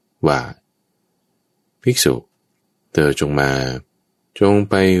นึ่งว่าภิกษุเธอจงมาจง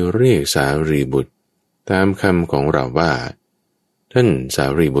ไปเรียกสารีบุตรตามคำของเราว่าท่านสา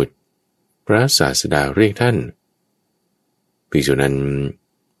รีบุตรพระศาสดาเรียกท่านภิกษุนั้น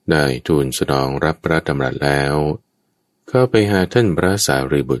ได้ทูลสนองรับพระดำรัสแล้วเข้าไปหาท่านพระสา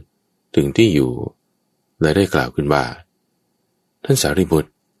รีบุตรถึงที่อยู่และได้กล่าวขึ้นว่าท่านสารีบุต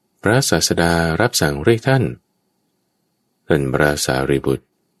รพระศาสดารับสั่งเรียกท่านพระสารีบุตร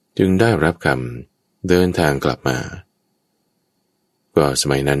จึงได้รับคำเดินทางกลับมาก็ส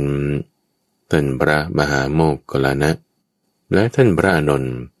มัยนั้นท่านพระมหาโมคคัลลานะและท่านพระอานน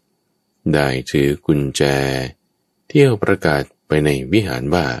ท์ได้ถือกุญแจเที่ยวประกาศไปในวิหาร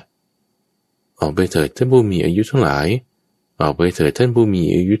ว่าออกไปเถิดท่านผู้มีอายุทั้งหลายออกไปเถิดท่านผู้มี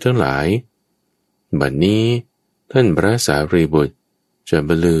อายุทั้งหลายบัดนี้ท่านพระสารีบุตรจะบ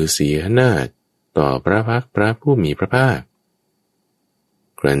รรลือเสียนาฏต่อพระพักตร์พระผู้มีพระภาค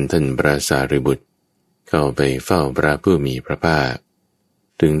ครั้นท่านพระสารีบุตรเข้าไปเฝ้าพระผู้มีพระภาค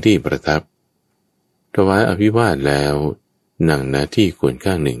ถึงที่ประทับถวายอภิวาทแล้วนั่งณที่ควร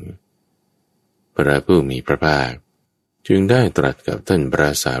ข้างหนึ่งพระผู้มีพระภาคจึงได้ตรัสกับท่านพระ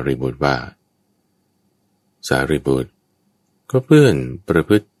สารีบุตรว่าสารีบุตรก็เพื่อนประพ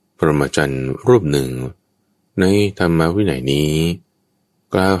ฤติพรหมจรรย์รูปหนึ่งในธรรมวินัยนี้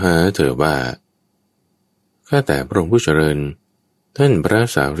กล่าวหาเธอว่าข้าแต่พระองค์ผู้เจริญท่านพระ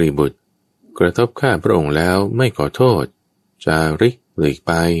สารีบุตรกระทบข้าพระองค์แล้วไม่ขอโทษจาริกหลีกไ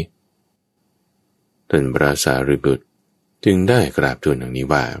ปท่านพระสารีบุตรจึงได้กราบทูลดังนี้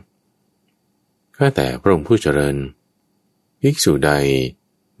ว่าข้าแต่พระองค์ผู้เจริญภิกษุใด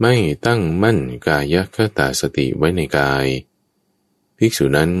ไม่ตั้งมั่นกายคตาสติไว้ในกายภิกษุ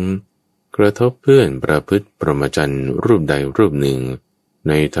นั้นกระทบเพื่อนประพฤติพรหมจรรย์รูปใดรูปหนึ่งใ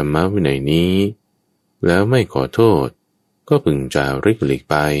นธรรมวินัยนี้แล้วไม่ขอโทษก็พึงจาริกหลีก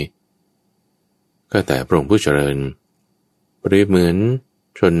ไปข้าแต่พระองค์ผู้เจริญเปรียบเหมือน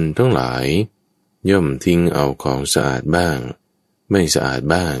ชนทั้งหลาย ย่อมทิ้งเอาของสะอาดบ้างไม่สะอาด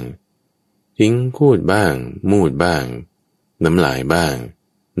บ้างทิ้งคูดบ้างมูดบ้างน้ำลายบ้าง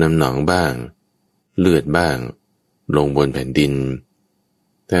น้ำหนองบ้างเลือดบ้างลงบนแผ่นดิน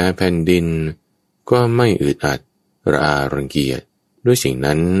แต่แผ่นดินก็ไม่อึดอัดระอารังเกียจด้วยสิ่ง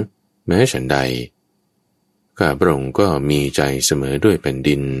นั้นแม้ฉันใดข้าพระองค์ก็มีใจเสมอด้วยแผ่น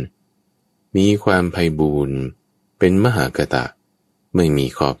ดินมีความไพบูลย์เป็นมหากตะไม่มี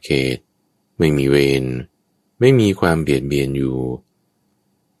ขอบเขตไม่มีเวรไม่มีความเบียดเบียนอยู่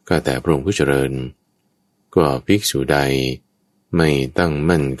ข้าแต่พระองค์ผู้เจริญก็ภิกษุใดไม่ตั้ง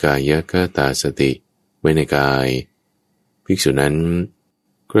มั่นกายคตาสติไว้ในกายภิกษุนั้น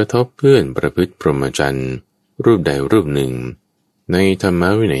กระทบเพื่อนประพฤติพรหมจรรย์รูปใดรูปหนึ่งในธรรม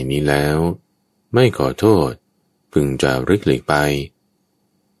วินัยนี้แล้วไม่ขอโทษพึงจารึกหลีกไป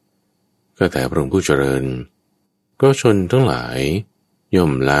ข้าแต่พระองค์ผู้เจริญก็ชนทั้งหลายย่อ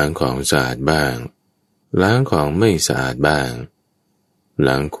มล้างของสะอาดบ้างล้างของไม่สะอาดบ้าง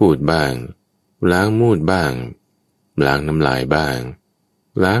ล้างคูดบ้างล้างมูดบ้างล้างน้ำลายบ้าง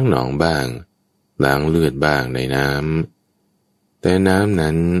ล้างหนองบ้างล้างเลือดบ้างในน้ำแต่น้ำ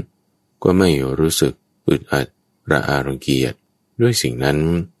นั้นก็ไม่รู้สึกอึดอัดระอารังเกียจด้วยสิ่งนั้น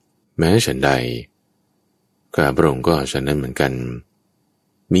แม้ฉันใดข้าพระองค์ก็ฉันนั้นเหมือนกัน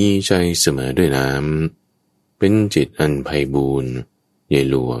มีใจเสมอด้วยน้ำเป็นจิตอันไพบูลย์ใหญ่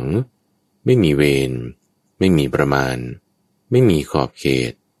หลวงไม่มีเวรไม่มีประมาณไม่มีขอบเข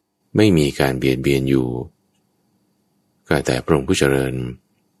ตไม่มีการเบียดเบียนอยู่ข้าแต่พระองค์ผู้เจริญ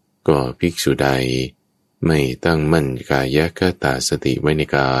ก็ภิกษุใดไม่ตั้งมั่นกายคตาสติไว้ใน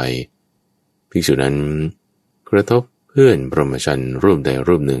กายภิกษุนั้นกระทบเพื่อนพรหมจรรย์รูปใด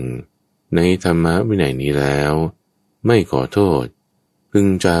รูปหนึ่งในธรรมวินัยนี้แล้วไม่ขอโทษพึง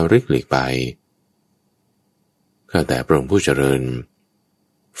จาริกหลีกไปข้าแต่พระองค์ผู้เจริญ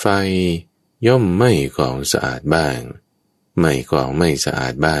ไฟย่อมไหม้ของสะอาดบ้างไหม้ของไม่สะอา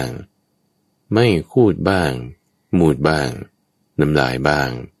ดบ้างไหม้คูดบ้างมูดบ้างน้ำลายบ้าง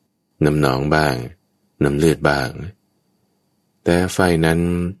น้ำหนองบ้างน้ำเลือดบ้างแต่ไฟนั้น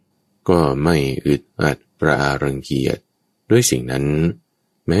ก็ไม่อึดอัดระอารังเกียจด้วยสิ่งนั้น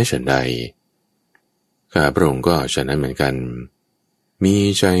แม้ฉันใดข้าพระองค์ก็ฉะนั้นเหมือนกันมี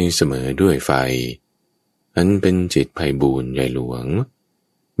ใจเสมอด้วยไฟอันเป็นจิตไพบูลย์ใหญ่หลวง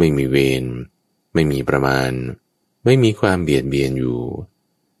ไม่มีเวรไม่มีประมาณไม่มีความเบียดเบียนอยู่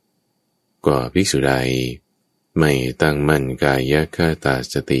ก็ภิกษุใดไม่ตั้งมั่นกายคตา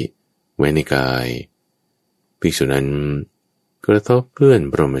สติไว้ในกายภิกษุนั้นกระทบเพื่อน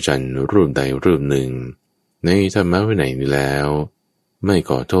พรหมจรรย์รูปใดรูปหนึ่งในธรรมวินัยนี้แล้วไม่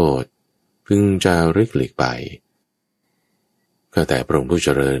ขอโทษพึงจาริกหลีกไปข้าแต่พระองค์ผู้เจ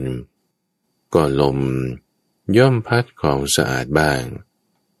ริญก็ลมย่อมพัดของสะอาดบ้าง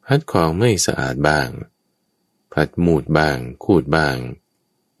พัดของไม่สะอาดบ้างพัดมูดบ้างคูดบ้าง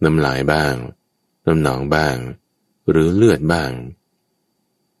น้ำลายบ้างน้ำหนองบ้างหรือเลือดบ้าง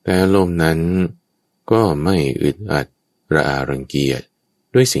แต่ลมนั้นก็ไม่อึดอัดระอารังเกียจ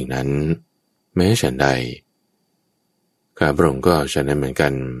ด้วยสิ่งนั้นแม้ฉันใดข้าพระองค์ก็ฉันนั้นเหมือนกั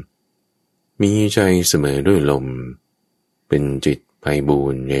นมีใจเสมอด้วยลมเป็นจิตไพบู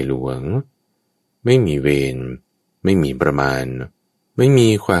ลย์ใหญ่หลวงไม่มีเวรไม่มีประมาณไม่มี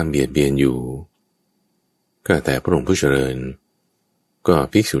ความเบียดเบียนอยู่ข้าแต่พระองค์ผู้เจริญก็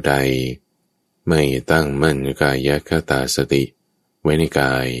ภิกษุใดไม่ตั้งมั่นกายคตาสติไว้ในก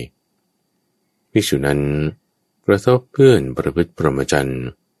ายภิกษุนั้นกระทบเพื่อนประพฤติพรหมจรรย์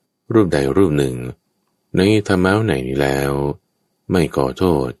รูปใดรูปหนึ่งในธรรมะไหนนี้แล้วไม่ขอโท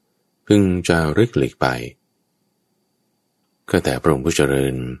ษพึงจาริกหลีกไปข้าแต่พระองค์ผู้เจริ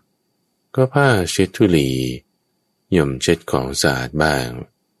ญก็ผ้าเช็ดธุลีย่อมเช็ดของสะอาดบ้าง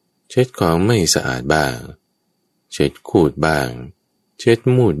เช็ดของไม่สะอาดบ้างเช็ดคูดบ้างเช็ด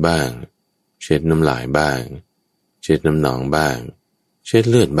มูดบ้างเช็ดน้ำลายบ้างเช็ดน้ำหนองบ้างเช็ด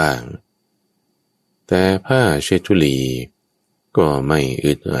เลือดบ้างแต่ผ้าเช็ดธุลีก็ไม่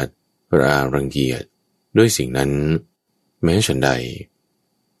อึดอัดระอารังเกียจด้วยสิ่งนั้นแม้ฉันใด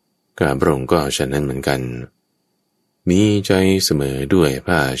ข้าพระองค์ก็ฉันนั้นเหมือนกันมีใจเสมอด้วย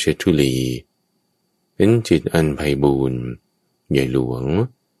ผ้าเช็ดธุลีเป็นจิตอันไพบูลย์ใหญ่หลวง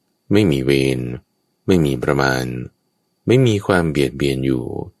ไม่มีเวรไม่มีประมาณไม่มีความเบียดเบียนอยู่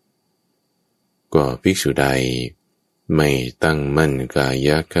ก็ภิกษุใดไม่ตั้งมั่นกาย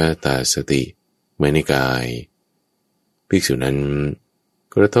คตาสติไว้ในกายภิกษุนั้น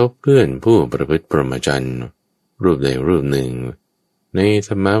กระทบเพื่อนผู้ประพฤติพรหมจรรย์รูปใดรูปหนึ่งในธ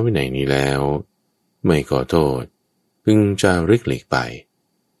รรมวินัยนี้แล้วไม่ขอโทษพึงจาริกหลีกไป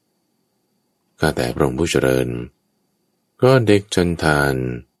ข้าแต่พระองค์ผู้เจริญก็เด็กจันทาน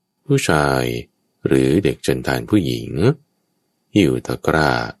ผู้ชาย หรือเด็กจันทานผู้หญิงหิ้วตะกร้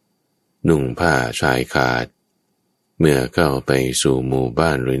านุ่งผ้าชายขาดเมื่อเข้าไปสู่หมู่บ้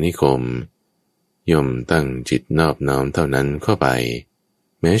านหรือนิคมย่อมตั้งจิตนอบน้อมเท่านั้นเข้าไป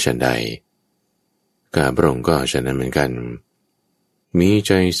แม้ฉันใดข้าพระองค์ก็ฉะนั้นเหมือนกันมีใ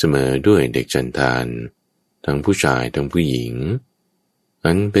จเสมอด้วยเด็กจันทานทั้งผู้ชายทั้งผู้หญิง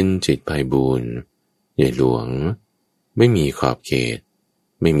อันเป็นจิตไพบูลย์ใหญ่หลวงไม่มีขอบเขต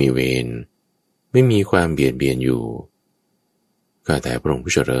ไม่มีเวรไม่มีความเบียดเบียนอยู่ข้าแต่พระองค์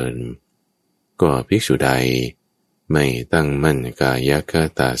ผู้เจริญก็ภิกษุใดไม่ตั้งมั่นกายค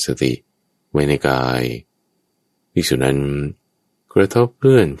ตาสติไว้ในกายภิกษุนั้นกระทบเ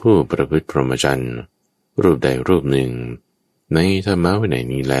พื่อนผู้ประพฤติพรหมจรรย์รูปใดรูปหนึ่งในธรรมะวินัย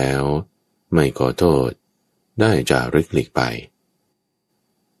นี้แล้วไม่ขอโทษได้จาริกหลีกไป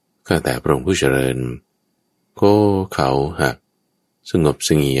ข้าแต่พระองค์ผู้เจริญโคเขาหักสงบเส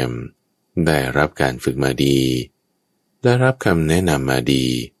งี่ยมได้รับการฝึกมาดีได้รับคำแนะนำมาดี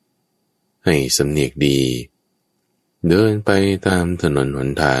ให้สำเนียกดีเดินไปตามถนนห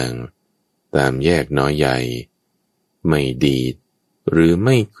นทางตามแยกน้อยใหญ่ไม่ดีดหรือไ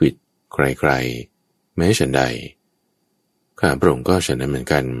ม่ขวิดใครๆแม้ฉันใดข้าพระองค์ก็ฉะนั้นเหมือน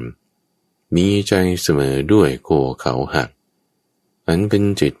กันมีใจเสมอด้วยโคเขาหักอันเป็น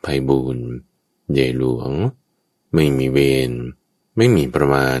จิตไพบูลย์ใหญ่หลวงไม่มีเวรไม่มีประ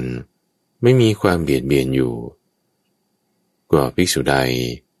มาณไม่มีความเบียดเบียนอยู่ก็ภิกษุใด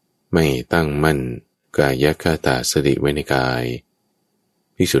ไม่ตั้งมั่นกายคตาสติไว้ในกาย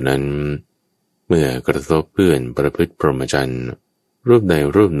ภิกษุนั้นเมื่อกระทบเพื่อนประพฤติพรหมจรรย์รูปใด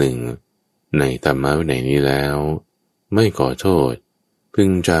รูปหนึ่งในธรรมะวินัยนี้แล้วไม่ขอโทษพึง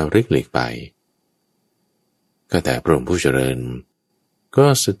จาริกหลีกไปข้าแต่พระองค์ผู้เจริญก็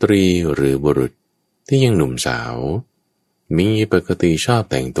สตรีหรือบุรุษที่ยังหนุ่มสาวมีปกติชอบ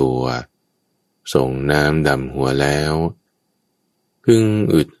แต่งตัวส่งน้ำดำหัวแล้วพึง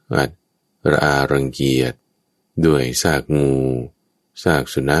อึดอัดระอารังเกียจด้วยซากงูซาก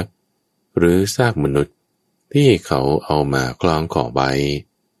สุนัขหรือซากมนุษย์ที่เขาเอามาคล้องคอไว้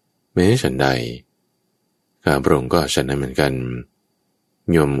แม้ฉันใดข้าพระองค์ก็ฉะนั้นเหมือนกัน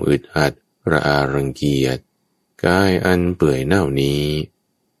ย่อมอึดอัดระอารังเกียจกายอันเปื่อยเน่านี้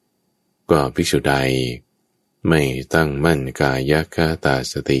ก็ภิกษุใดไม่ตั้งมั่นกายคตา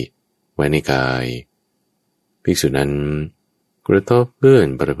สติไว้ในกายภิกษุนั้นกระทบเพื่อน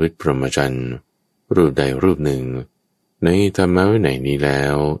ประพฤติพรหมจรรย์รูปใดรูปหนึ่งในธรรมะวินัยนี้แล้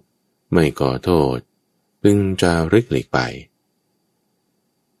วไม่ก่อโทษพึงจาริกหลีกไป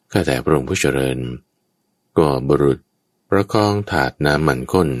ข้าแต่พระองค์ผู้เจริญก็บุรุษประคองถาดน้ำมัน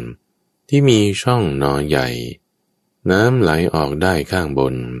ข้นที่มีช่องนอใหญ่น้ำไหลออกได้ข้างบ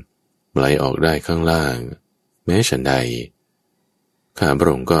นไหลออกได้ข้างล่างแม้ฉันใดข้าพระ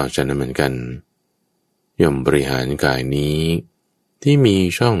องค์ก็ฉะนั้นเหมือนกันย่อมบริหารกายนี้ที่มี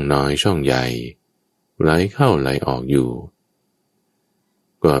ช่องน้อยช่องใหญ่ไหลเข้าไหลออกอยู่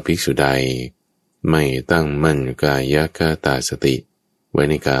ก็ภิกษุใดไม่ตั้งมั่นกายคตาสติไว้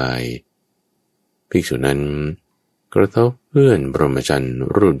ในกายภิกษุนั้นกระทบเพื่อนพรหมจรรย์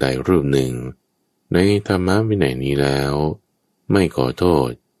รูปใดรูปหนึ่งในธรรมะวินัยนี้แล้วไม่ขอโทษ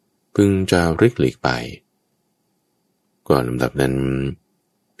พึงจาริกหลีกไปก่อนลำดับนั้น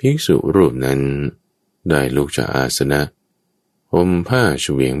ภิกษุรูปนั้นได้ลุกจากอาสนะห่มผ้าเฉ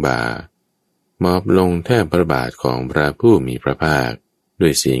วียงบ่ามอบลงแทบพระบาทของพระผู้มีพระภาคด้ว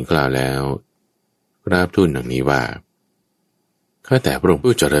ยเสียงกล่าวแล้วกราบทูลดังนี้ว่าข้าแต่พระองค์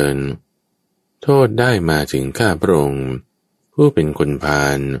ผู้เจริญโทษได้มาถึงข้าพระองค์ผู้เป็นคนพา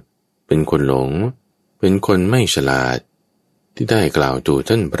ลเป็นคนหลงเป็นคนไม่ฉลาดที่ได้กล่าวตู่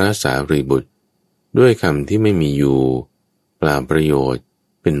ท่านพระสารีบุตรด้วยคำที่ไม่มีอยู่เปล่าประโยชน์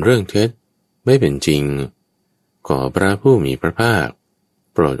เป็นเรื่องเท็จไม่เป็นจริงขอพระผู้มีพระภาค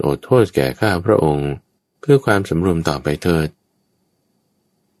โปรดอดโทษแก่ข้าพระองค์เพื่อความสำรวมต่อไปเถิด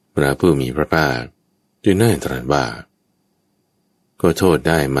พระผู้มีพระภาคจึงได้ตรัสว่าก็โทษ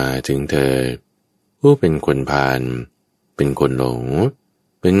ได้มาถึงเธอผู้เป็นคนพาลเป็นคนหลง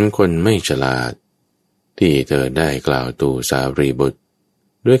เป็นคนไม่ฉลาดที่เธอได้กล่าวตู่สารีบุตร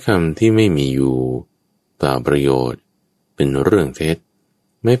ด้วยคำที่ไม่มีอยู่เปล่าประโยชน์เป็นเรื่องเท็จ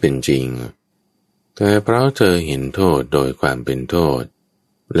ไม่เป็นจริงแต่เพราะเธอเห็นโทษโดยความเป็นโทษ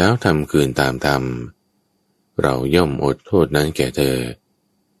แล้วทำคืนตามธรรมเราย่อมอดโทษนั้นแก่เธอ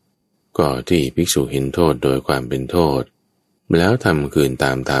ก็ที่ภิกษุเห็นโทษโดยความเป็นโทษแล้วทำคืนต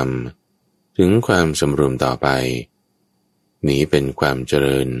ามธรรมถึงความสำรวมต่อไปนี้เป็นความเจ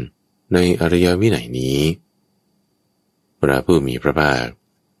ริญในอริยวินัยนี้พระผู้มีพระภาค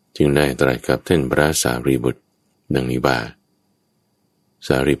จึงได้ตรัสกับท่านพระสารีบุตรดังนี้ว่าส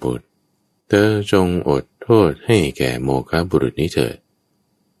ารีบุตร เธอจงอดโทษให้แก่โมฆะบุรุษนี้เถิด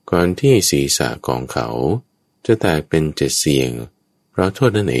ก่อนที่ศีรษะของเขาจะแตกเป็น7เสียงเพราะโท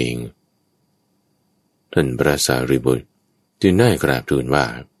ษนั่นเองท่านพระสารีบุตรจึงได้กราบทูลว่า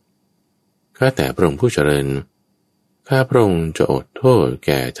ข้าแต่พระองค์ผู้เจริญข้าพระองค์จะอดโทษแ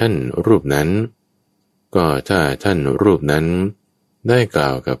ก่ท่านรูปนั้นก็ถ้าท่านรูปนั้นได้กล่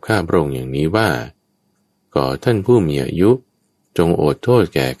าวกับข้าพระองค์อย่างนี้ว่าก็ท่านผู้มีอายุจงอดโทษ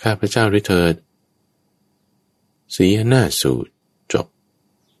แก่ข้าพระเจ้าด้วยเถิดสีหน้าสูตรจบ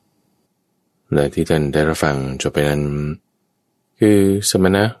และที่ท่านได้รับฟังจบไปนั้นคือสม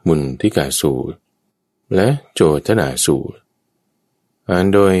ณมุนทิกาสูตรและโจทนาสูตรอ่าน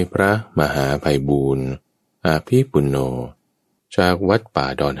โดยพระมหาไพบูลย์อาภิปุณโญจากวัดป่า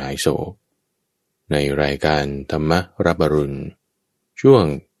ดอนหายโศกในรายการธรรมรับอรุณช่วง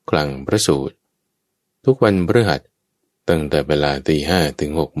คลังพระสูตรทุกวันพฤหัสตั้งแต่เวลา 5:00 ถึ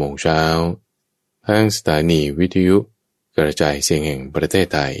ง 6:00 น.ทางสถานีวิทยุกระจายเสียงแห่งประเทศ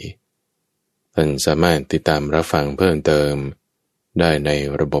ไทยท่านสามารถติดตามรับฟังเพิ่มเติมได้ใน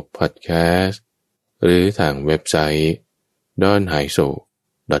ระบบพอดแคสต์หรือทางเว็บไซต์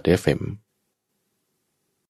donhaiso.fm